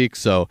 so to speak.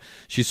 So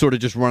she's sort of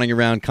just running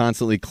around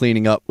constantly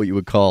cleaning up what you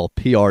would call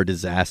PR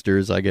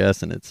disasters, I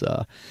guess. And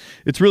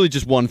it's really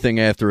just one thing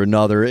after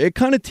another. It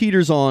kind of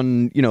teeters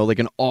on,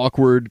 an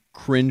awkward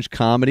cringe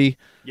comedy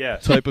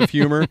type of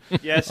humor.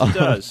 Yes, it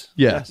does.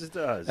 Yes, it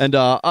does. And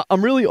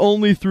I'm really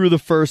only through the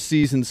first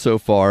season so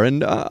far.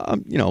 And,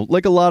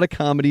 like a lot of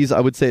comedies, I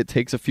would say it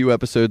takes a few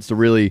episodes to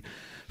really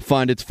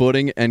find its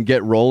footing and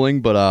get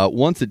rolling. But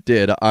once it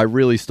did, I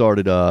really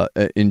started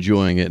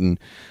enjoying it. And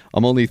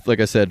I'm only, like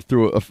I said,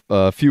 through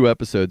a few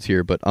episodes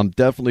here, but I'm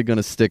definitely going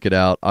to stick it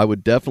out. I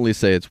would definitely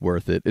say it's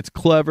worth it. It's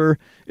clever.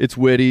 It's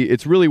witty.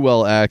 It's really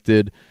well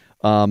acted.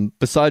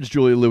 Besides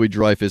Julia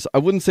Louis-Dreyfus, I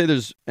wouldn't say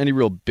there's any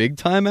real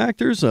big-time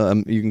actors.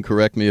 You can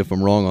correct me if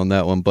I'm wrong on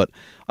that one, but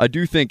I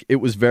do think it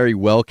was very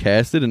well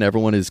casted, and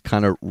everyone is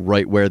kind of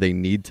right where they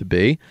need to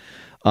be.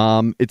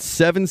 It's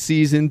 7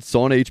 seasons. It's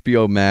on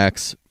HBO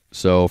Max,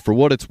 so for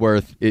what it's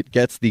worth, it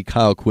gets the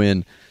Kyle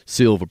Quinn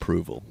seal of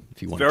approval.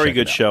 If you want, very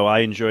good show. I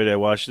enjoyed it. I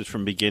watched it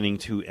from beginning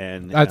to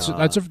end. I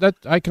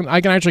can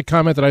actually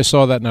comment that I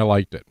saw that and I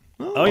liked it.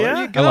 Oh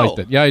yeah, I liked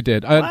it. Yeah, I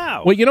did.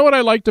 Wow. Well, you know what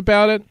I liked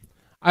about it?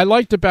 I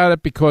liked about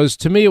it because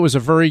to me it was a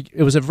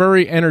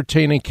very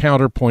entertaining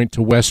counterpoint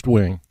to West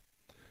Wing.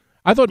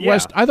 I thought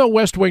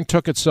West Wing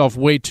took itself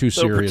way too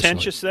seriously.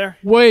 Pretentious there?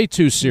 Way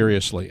too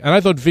seriously. And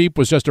I thought Veep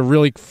was just a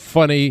really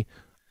funny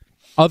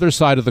other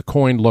side of the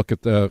coin look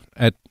at the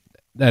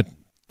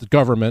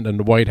government and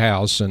the White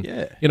House and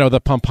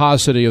the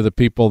pomposity of the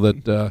people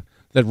that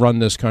run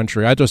this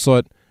country. I just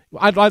thought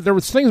there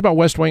was things about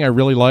West Wing I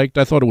really liked.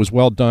 I thought it was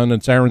well done.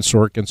 It's Aaron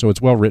Sorkin, so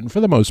it's well written for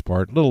the most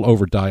part. A little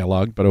over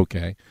dialogue, but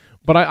okay.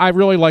 But I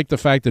really liked the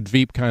fact that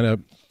Veep kind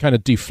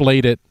of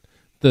deflated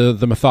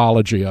the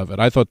mythology of it.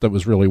 I thought that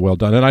was really well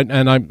done,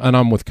 and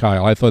I'm with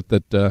Kyle. I thought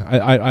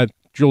that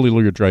Julie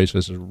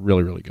Louis-Dreyfus is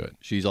really, really good.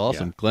 She's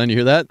awesome. Yeah. Glenn, you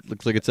hear that?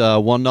 Looks like it's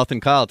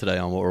 1-0 Kyle today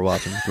on what we're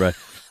watching. Right.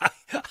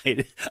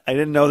 I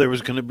didn't know there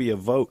was going to be a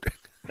vote.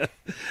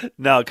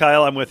 No,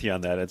 Kyle, I'm with you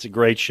on that. It's a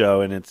great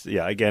show, and it's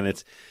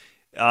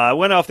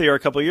went off the air a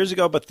couple of years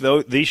ago, but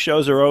these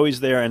shows are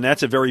always there, and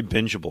that's a very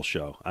bingeable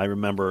show. I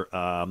remember.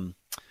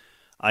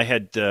 I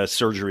had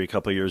surgery a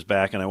couple of years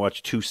back, and I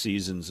watched 2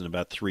 seasons in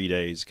about 3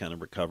 days, kind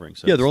of recovering.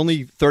 So they're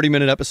only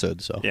 30-minute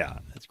episodes. So yeah,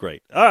 that's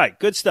great. All right,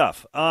 good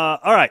stuff. All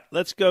right,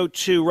 let's go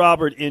to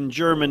Robert in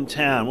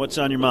Germantown. What's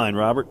on your mind,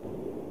 Robert?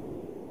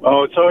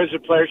 Oh, it's always a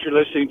pleasure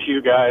listening to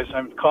you guys.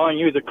 I'm calling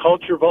you the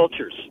Culture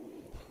Vultures.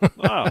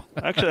 Wow.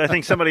 Actually, I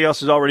think somebody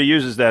else already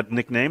uses that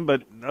nickname,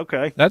 but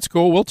okay. That's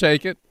cool. We'll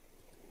take it.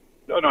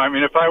 No, I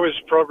mean, if I was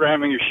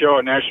programming your show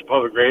at National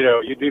Public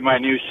Radio, you'd be my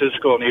new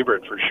Siskel and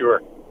Ebert for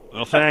sure.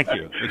 Well, thank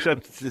you.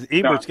 Except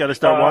Ebert's got to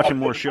start watching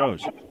more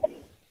shows.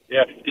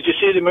 Yeah. Did you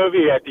see the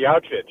movie at The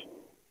Outfit?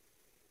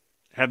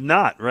 Have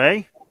not,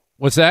 Ray.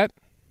 What's that?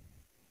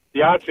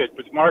 The Outfit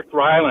with Mark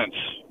Rylance.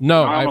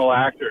 No, phenomenal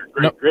actor.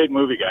 Great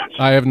movie, guys.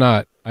 I have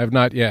not. I have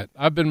not yet.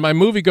 My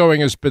movie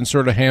going has been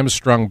sort of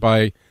hamstrung by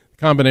a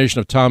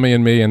combination of Tommy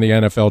and me and the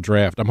NFL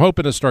draft. I'm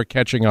hoping to start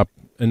catching up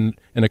in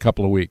a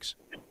couple of weeks.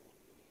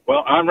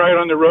 Well, I'm right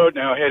on the road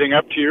now, heading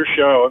up to your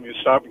show. I'm going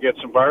to stop and get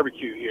some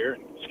barbecue here,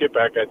 and skip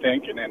back, I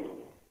think, and then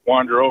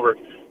wander over.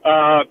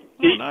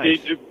 Nice.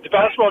 The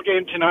basketball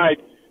game tonight,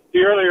 the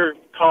earlier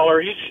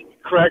caller, he's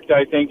correct,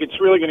 I think. It's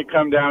really going to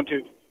come down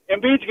to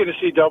Embiid's going to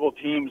see double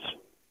teams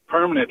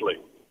permanently.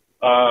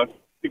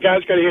 The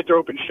guy's got to hit their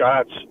open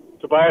shots.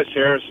 Tobias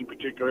Harris in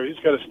particular,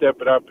 he's got to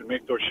step it up and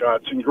make those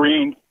shots. And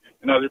Green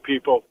and other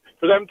people,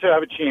 for them to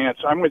have a chance.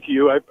 I'm with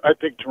you. I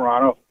picked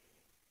Toronto,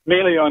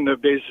 mainly on the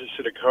basis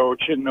of the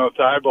coach and no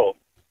Thibault.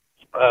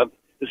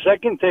 The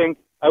second thing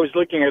I was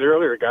looking at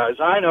earlier, guys,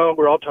 I know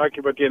we're all talking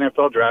about the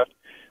NFL draft,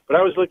 but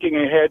I was looking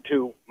ahead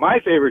to my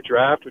favorite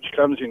draft, which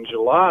comes in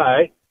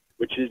July,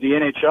 which is the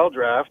NHL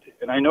draft,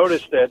 and I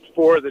noticed that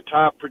 4 of the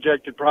top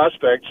projected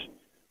prospects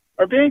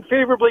are being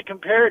favorably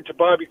compared to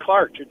Bobby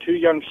Clark, to 2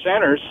 young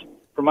centers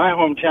from my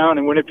hometown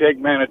in Winnipeg,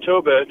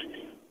 Manitoba.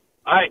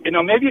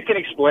 Maybe you can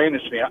explain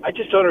this to me. I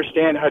just don't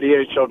understand how the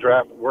NHL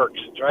draft works.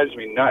 It drives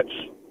me nuts.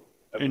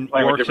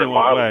 Works in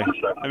what way?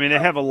 I mean, they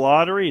have a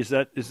lottery. Is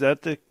that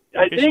the?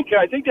 I think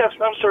they have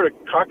some sort of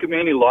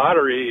cockamamie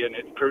lottery, and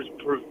it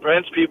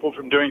prevents people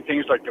from doing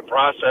things like the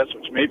process,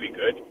 which may be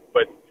good,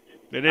 but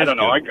I don't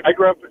know. I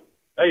grew up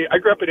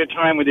at a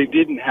time when they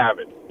didn't have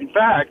it. In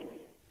fact,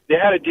 they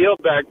had a deal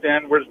back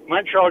then where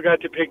Montreal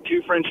got to pick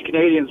 2 French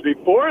Canadians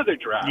before the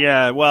draft.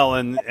 Yeah, well,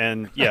 and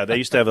they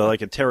used to have a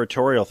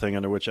territorial thing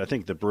under which I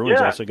think the Bruins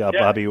also got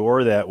Bobby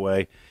Orr that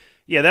way.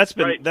 Yeah, that's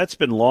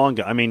been long.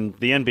 I mean,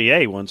 the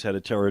NBA once had a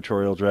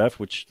territorial draft,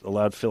 which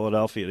allowed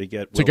Philadelphia to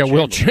get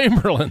Will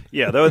Chamberlain.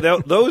 Yeah,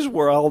 those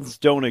worlds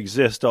don't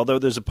exist. Although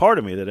there's a part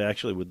of me that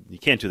actually you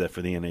can't do that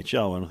for the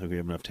NHL. I don't think we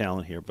have enough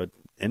talent here, but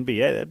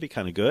NBA, that'd be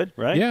kind of good,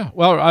 right? Yeah.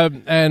 Well,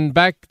 and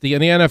back in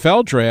the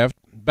NFL draft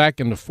back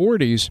in the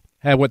 40s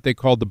had what they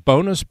called the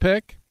bonus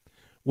pick,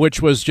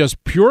 which was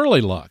just purely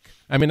luck.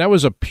 I mean, that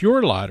was a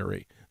pure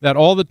lottery. That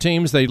all the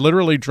teams, they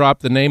literally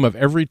dropped the name of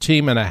every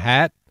team in a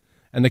hat.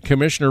 And the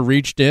commissioner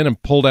reached in and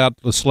pulled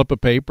out the slip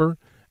of paper,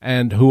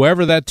 and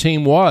whoever that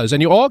team was,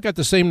 and you all got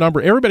the same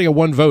number. Everybody got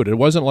one vote. It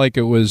wasn't like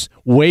it was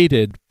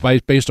weighted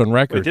based on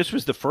record. Wait, this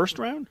was the first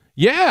round?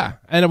 Yeah,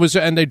 and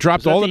they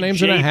dropped all the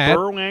names in a hat.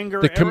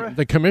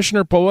 The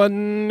commissioner pulled.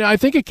 I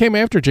think it came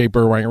after Jay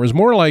Berwanger. It was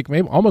more like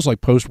almost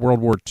like post World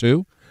War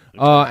II,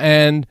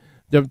 and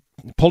they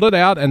pulled it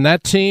out, and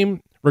that team,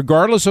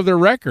 regardless of their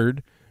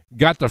record,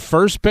 got the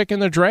first pick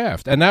in the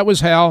draft, and that was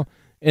how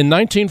in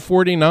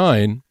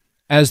 1949.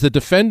 as the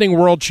defending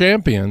world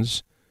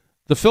champions,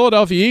 the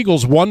Philadelphia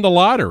Eagles won the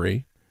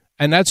lottery,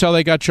 and that's how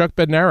they got Chuck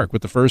Bednarik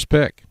with the first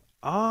pick.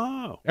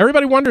 Oh.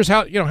 Everybody wonders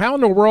how in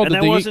the world And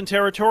did that wasn't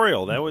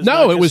territorial. That was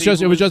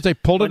it was just they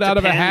pulled it out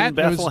of a hat. And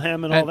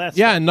Bethlehem and all that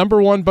Yeah, stuff. and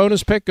number one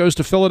bonus pick goes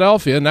to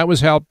Philadelphia, and that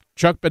was how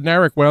Chuck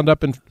Bednarik wound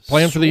up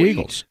playing for the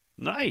Eagles.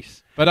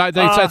 Nice. But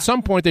at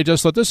some point they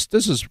just thought this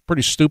is a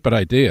pretty stupid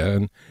idea,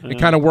 and it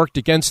kind of worked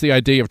against the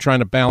idea of trying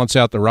to balance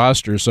out the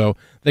roster, so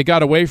they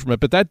got away from it.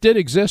 But that did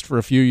exist for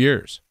a few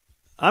years.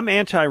 I'm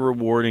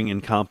anti-rewarding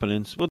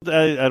incompetence. Well,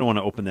 I don't want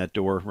to open that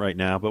door right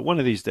now, but one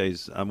of these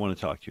days I want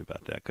to talk to you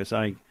about that because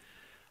I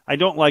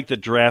don't like the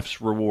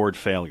draft's reward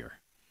failure.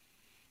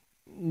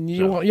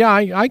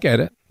 I get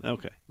it.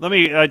 Okay. Let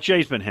me.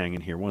 Jay's been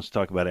hanging here. Wants to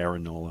talk about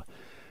Aaron Nola.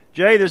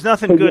 Jay, there's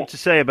nothing good to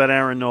say about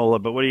Aaron Nola,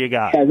 but what do you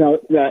got? Yeah, no,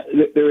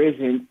 there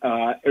isn't.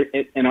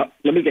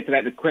 Let me get to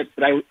that in a quick.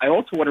 But I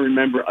also want to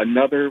remember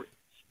another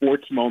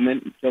sports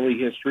moment in Philly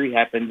history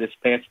happened this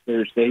past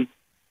Thursday,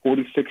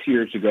 46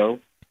 years ago.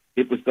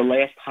 It was the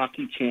last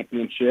hockey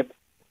championship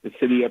the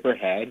city ever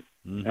had.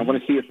 Mm-hmm. I want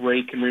to see if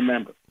Ray can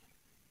remember.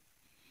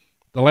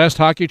 The last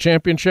hockey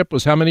championship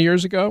was how many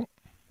years ago?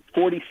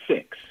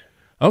 46.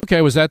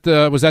 Okay, was that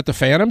the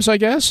Phantoms, I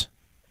guess?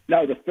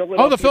 No, the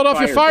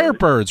Philadelphia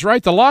Firebirds,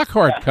 right? The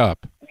Lockhart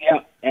Cup. Yeah,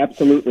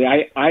 absolutely.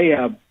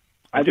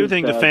 I do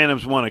think the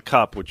Phantoms won a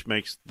cup, which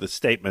makes the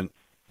statement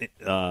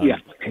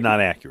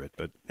not accurate.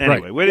 But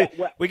anyway,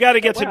 we got to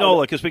get to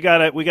Nola because we got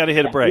to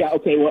hit a break. Yeah.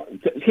 Okay. Well,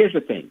 here's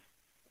the thing.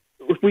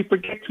 If we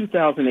forget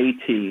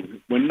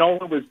 2018, when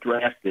Nola was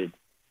drafted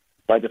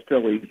by the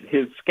Phillies,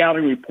 his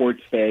scouting report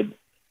said,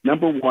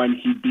 number one,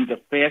 he'd be the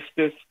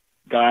fastest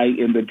guy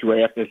in the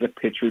draft as a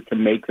pitcher to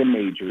make the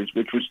majors,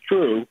 which was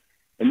true.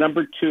 And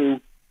number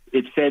two,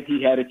 it said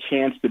he had a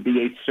chance to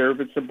be a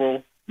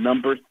serviceable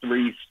number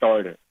 3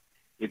 starter.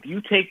 If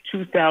you take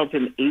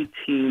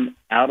 2018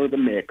 out of the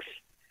mix,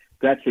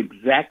 that's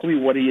exactly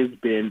what he has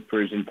been for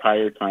his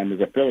entire time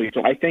as a Philly.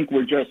 So I think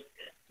we're just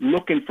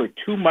looking for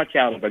too much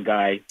out of a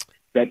guy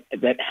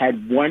that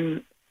had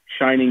one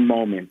shining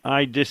moment.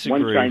 I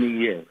disagree. One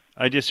shining year.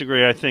 I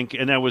disagree. I think,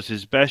 and that was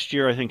his best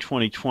year. I think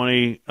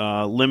 2020,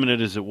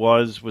 limited as it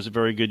was a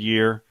very good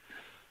year.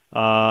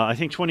 I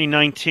think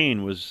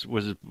 2019 was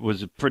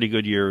a pretty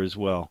good year as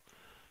well.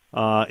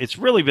 It's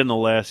really been the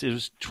last. It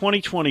was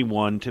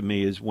 2021 to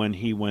me is when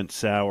he went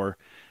sour,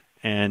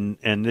 and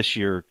this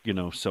year,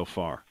 so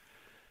far.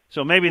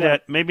 So maybe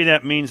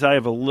that means I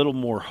have a little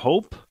more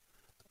hope.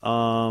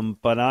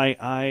 But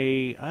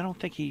I don't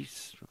think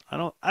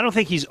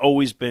he's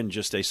always been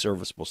just a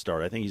serviceable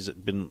starter. I think he's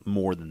been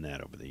more than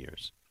that over the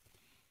years.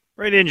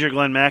 Right in,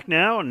 Glenn Mack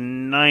now,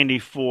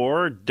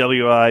 94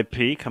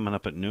 WIP coming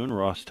up at noon.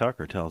 Ross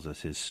Tucker tells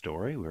us his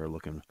story. We're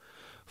looking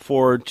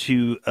forward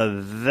to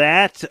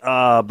that.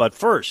 But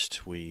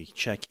first, we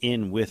check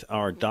in with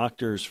our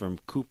doctors from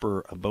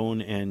Cooper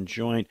Bone and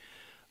Joint.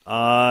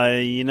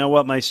 You know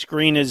what? My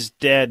screen is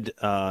dead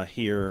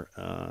here,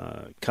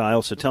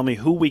 Kyle. So tell me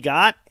who we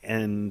got.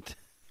 And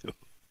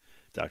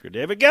Dr.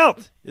 David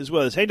Gelt is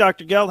with us. Hey,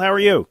 Dr. Gelt, how are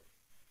you?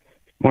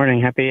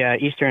 Morning. Happy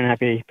Easter and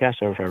happy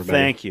Passover for everybody.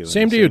 Thank you.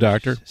 Same to you,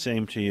 Doctor.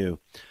 Same to you.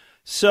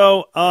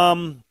 So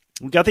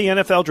we've got the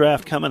NFL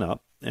draft coming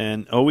up,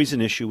 and always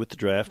an issue with the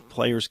draft,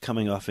 players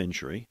coming off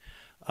injury.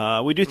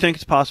 We do think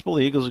it's possible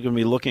the Eagles are going to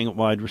be looking at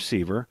wide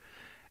receiver.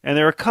 And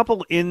there are a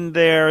couple in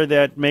there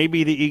that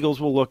maybe the Eagles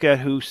will look at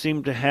who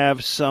seem to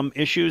have some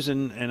issues.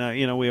 And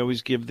we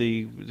always give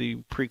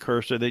the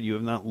precursor that you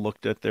have not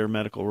looked at their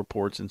medical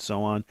reports and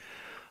so on.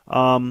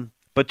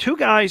 But two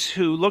guys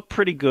who look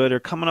pretty good are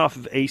coming off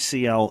of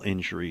ACL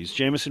injuries.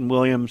 Jameson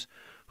Williams,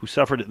 who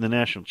suffered it in the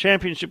national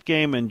championship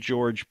game, and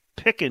George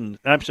Pickens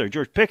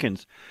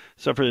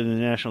suffered it in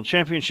the national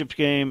championship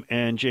game,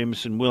 and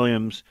Jameson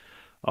Williams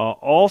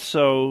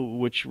also,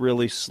 which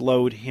really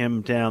slowed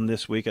him down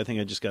this week. I think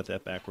I just got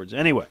that backwards.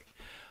 Anyway,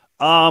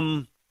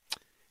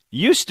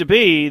 used to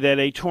be that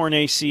a torn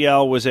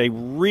ACL was a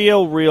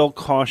real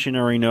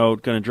cautionary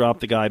note, going to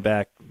drop the guy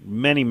back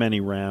many, many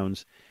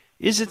rounds.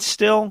 Is it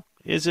still?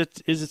 Is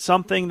it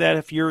something that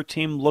if you're a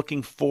team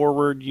looking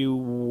forward you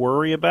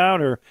worry about,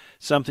 or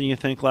something you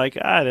think like,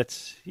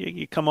 that's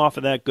you come off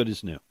of that good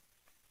as new?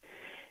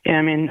 Yeah,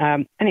 I mean,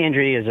 any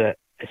injury is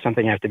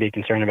something you have to be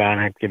concerned about, and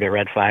I give it a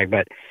red flag.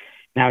 But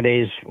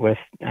nowadays, with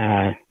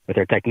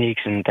their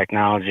techniques and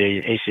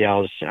technology,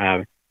 ACLs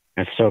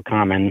it's so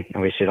common,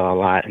 and we see it a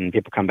lot. And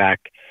people come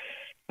back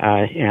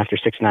after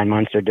 6 to 9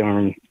 months, they're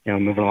doing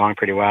moving along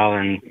pretty well,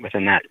 and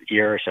within that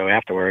year or so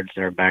afterwards,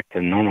 they're back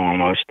to normal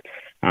almost.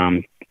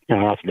 It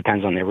also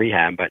depends on their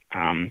rehab, but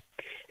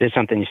it is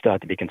something you still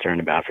have to be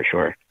concerned about for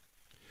sure.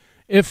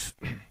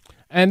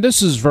 And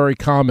this is very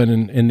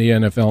common in the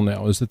NFL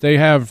now, is that they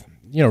have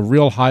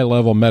real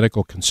high-level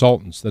medical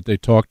consultants that they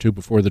talk to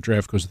before the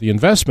draft because of the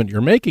investment you're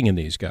making in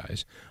these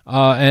guys.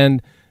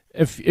 And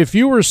if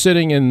you were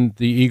sitting in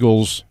the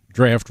Eagles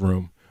draft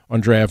room on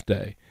draft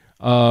day,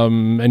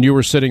 and you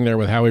were sitting there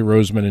with Howie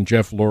Roseman and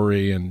Jeff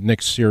Lurie and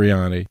Nick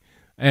Sirianni,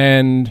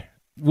 and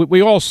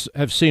we all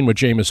have seen what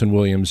Jamison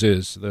Williams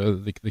is,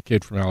 the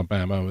kid from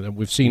Alabama.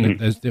 We've seen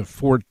it as the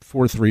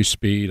 4.3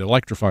 speed,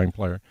 electrifying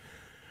player.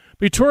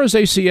 But he tore his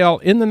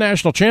ACL in the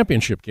national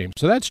championship game,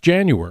 so that's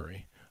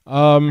January.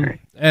 And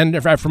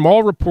from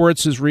all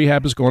reports, his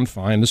rehab has gone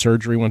fine. The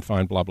surgery went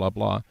fine, blah, blah,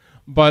 blah.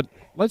 But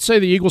let's say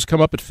the Eagles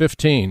come up at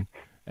 15,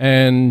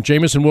 and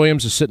Jamison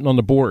Williams is sitting on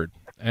the board,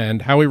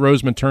 and Howie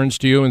Roseman turns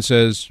to you and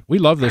says, "We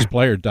love this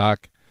player,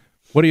 Doc.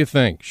 What do you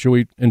think? Should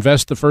we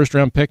invest the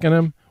first-round pick in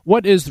him?"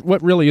 What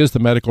really is the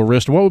medical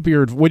risk? And what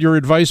would your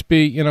advice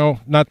be?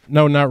 Not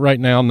right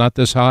now, not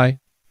this high.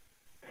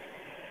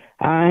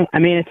 I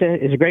mean,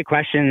 it's a great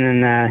question,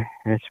 and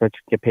that's what you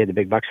get paid the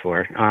big bucks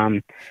for.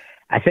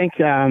 I think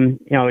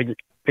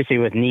especially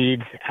with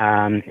needs,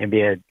 it'd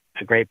be a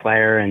great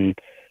player, and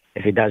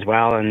if he does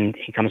well and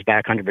he comes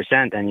back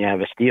 100%, then you have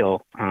a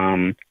steal.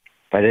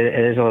 But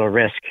it is a little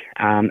risk.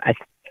 I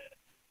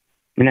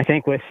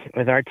think with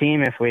our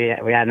team, if we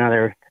had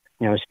another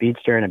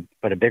speedster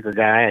but a bigger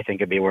guy, I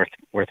think it'd be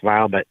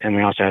worthwhile. And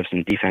we also have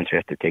some defense we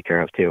have to take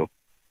care of too.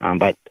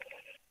 But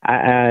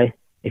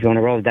if you want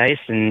to roll the dice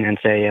and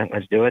say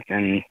let's do it,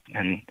 then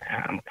I'm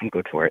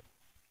good for it.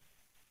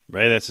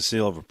 Ray, that's a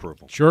seal of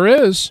approval. Sure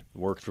is.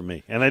 Worked for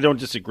me. And I don't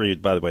disagree,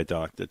 by the way,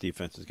 Doc, that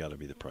defense has got to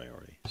be the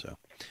priority. So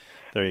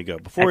there you go.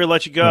 Before we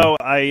let you go,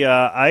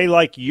 I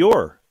like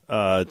your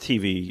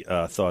TV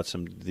thoughts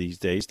these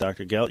days.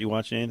 Dr. Gelt, you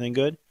watching anything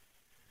good?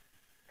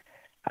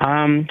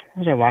 What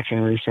was I watching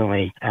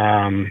recently?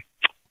 Oh,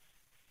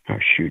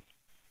 shoot.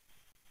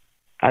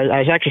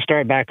 I actually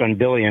started back on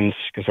Billions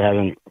because I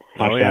haven't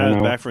watched that.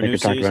 It's back for a new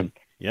season.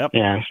 Yep.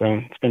 Yeah,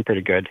 so it's been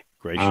pretty good.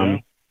 Great show.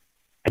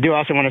 I do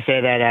also want to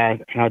say that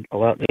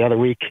the other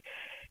week,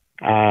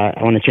 I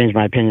want to change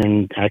my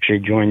opinion. I actually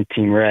joined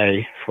Team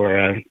Ray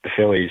for the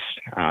Phillies.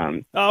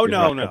 No. They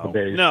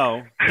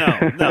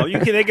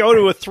go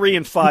to a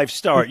 3-5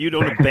 start. You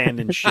don't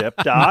abandon ship,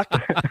 Doc.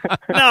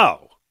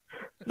 No.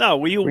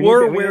 Well, you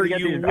were where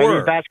you were. Are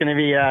your bats going to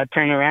be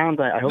turned around?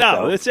 I hope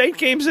so. No, it's 8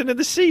 games into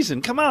the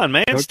season. Come on,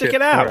 man. Okay. Stick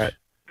it out.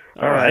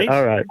 All right.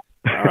 All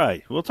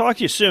right. We'll talk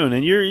to you soon.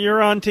 And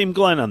you're on Team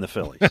Glenn on the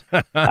Phillies.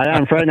 I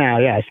am for now,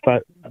 yes.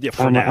 But I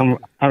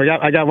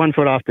got 1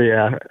 foot off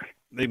the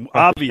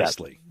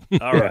obviously.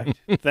 All right.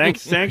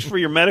 Thanks for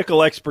your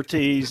medical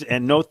expertise,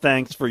 and no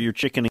thanks for your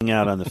chickening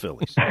out on the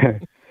Phillies. All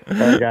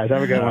right, guys.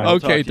 Have a good one.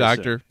 Okay,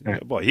 Doctor.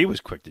 Boy, he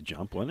was quick to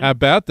jump, wasn't he? How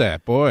about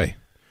that, boy?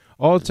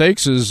 All it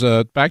takes is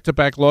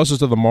back-to-back losses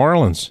to the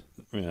Marlins.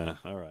 Yeah,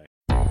 all right.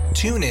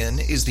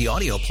 TuneIn is the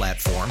audio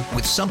platform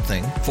with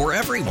something for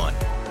everyone.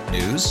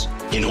 News.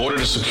 In order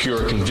to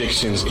secure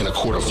convictions in a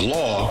court of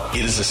law,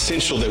 it is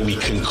essential that we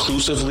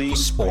conclusively.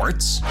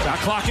 Sports. Got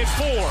clock at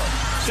 4.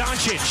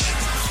 Doncic.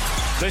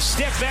 The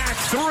step back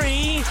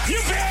 3.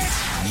 You bet.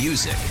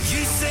 Music.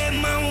 You set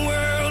my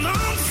world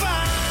on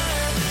fire.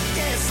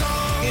 Yes,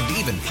 and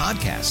even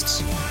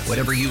podcasts.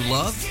 Whatever you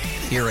love,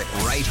 hear it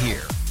right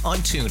here on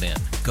TuneIn.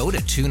 Go to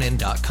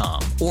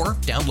TuneIn.com or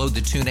download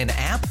the TuneIn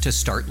app to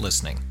start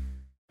listening.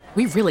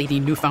 We really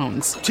need new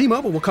phones.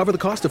 T-Mobile will cover the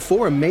cost of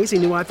 4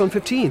 amazing new iPhone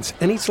 15s,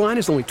 and each line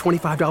is only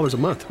 $25 a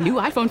month. New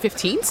iPhone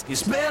 15s?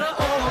 It's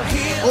better over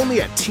here.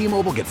 Only at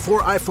T-Mobile, get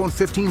 4 iPhone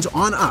 15s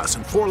on us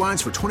and 4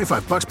 lines for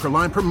 $25 per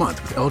line per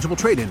month with eligible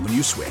trade-in when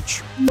you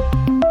switch.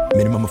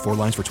 Minimum of 4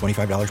 lines for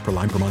 $25 per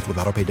line per month with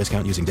autopay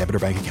discount using debit or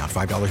bank account.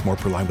 $5 more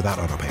per line without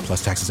autopay,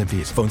 plus taxes and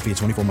fees. Phone fee at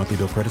 24 monthly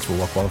bill credits for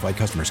well-qualified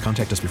customers.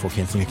 Contact us before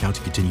canceling account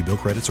to continue bill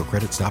credits or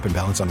credit stop and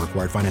balance on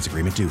required finance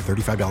agreement due.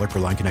 $35 per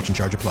line connection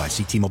charge applies.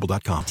 See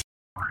T-Mobile.com.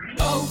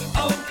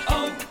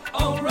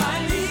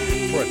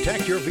 O'Reilly.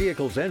 Protect your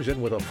vehicle's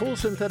engine with a full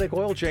synthetic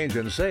oil change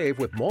and save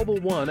with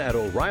Mobil 1 at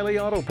O'Reilly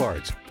Auto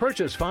Parts.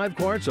 Purchase 5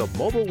 quarts of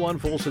Mobil 1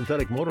 full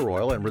synthetic motor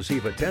oil and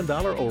receive a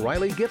 $10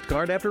 O'Reilly gift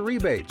card after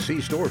rebate.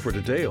 See store for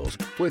details.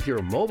 With your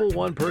Mobil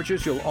 1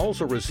 purchase, you'll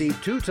also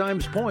receive 2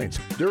 times points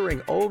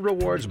during O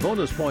Rewards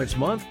Bonus Points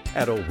Month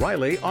at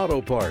O'Reilly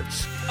Auto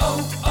Parts.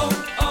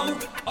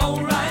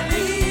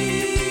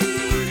 O'Reilly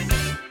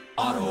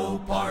Auto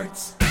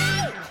Parts.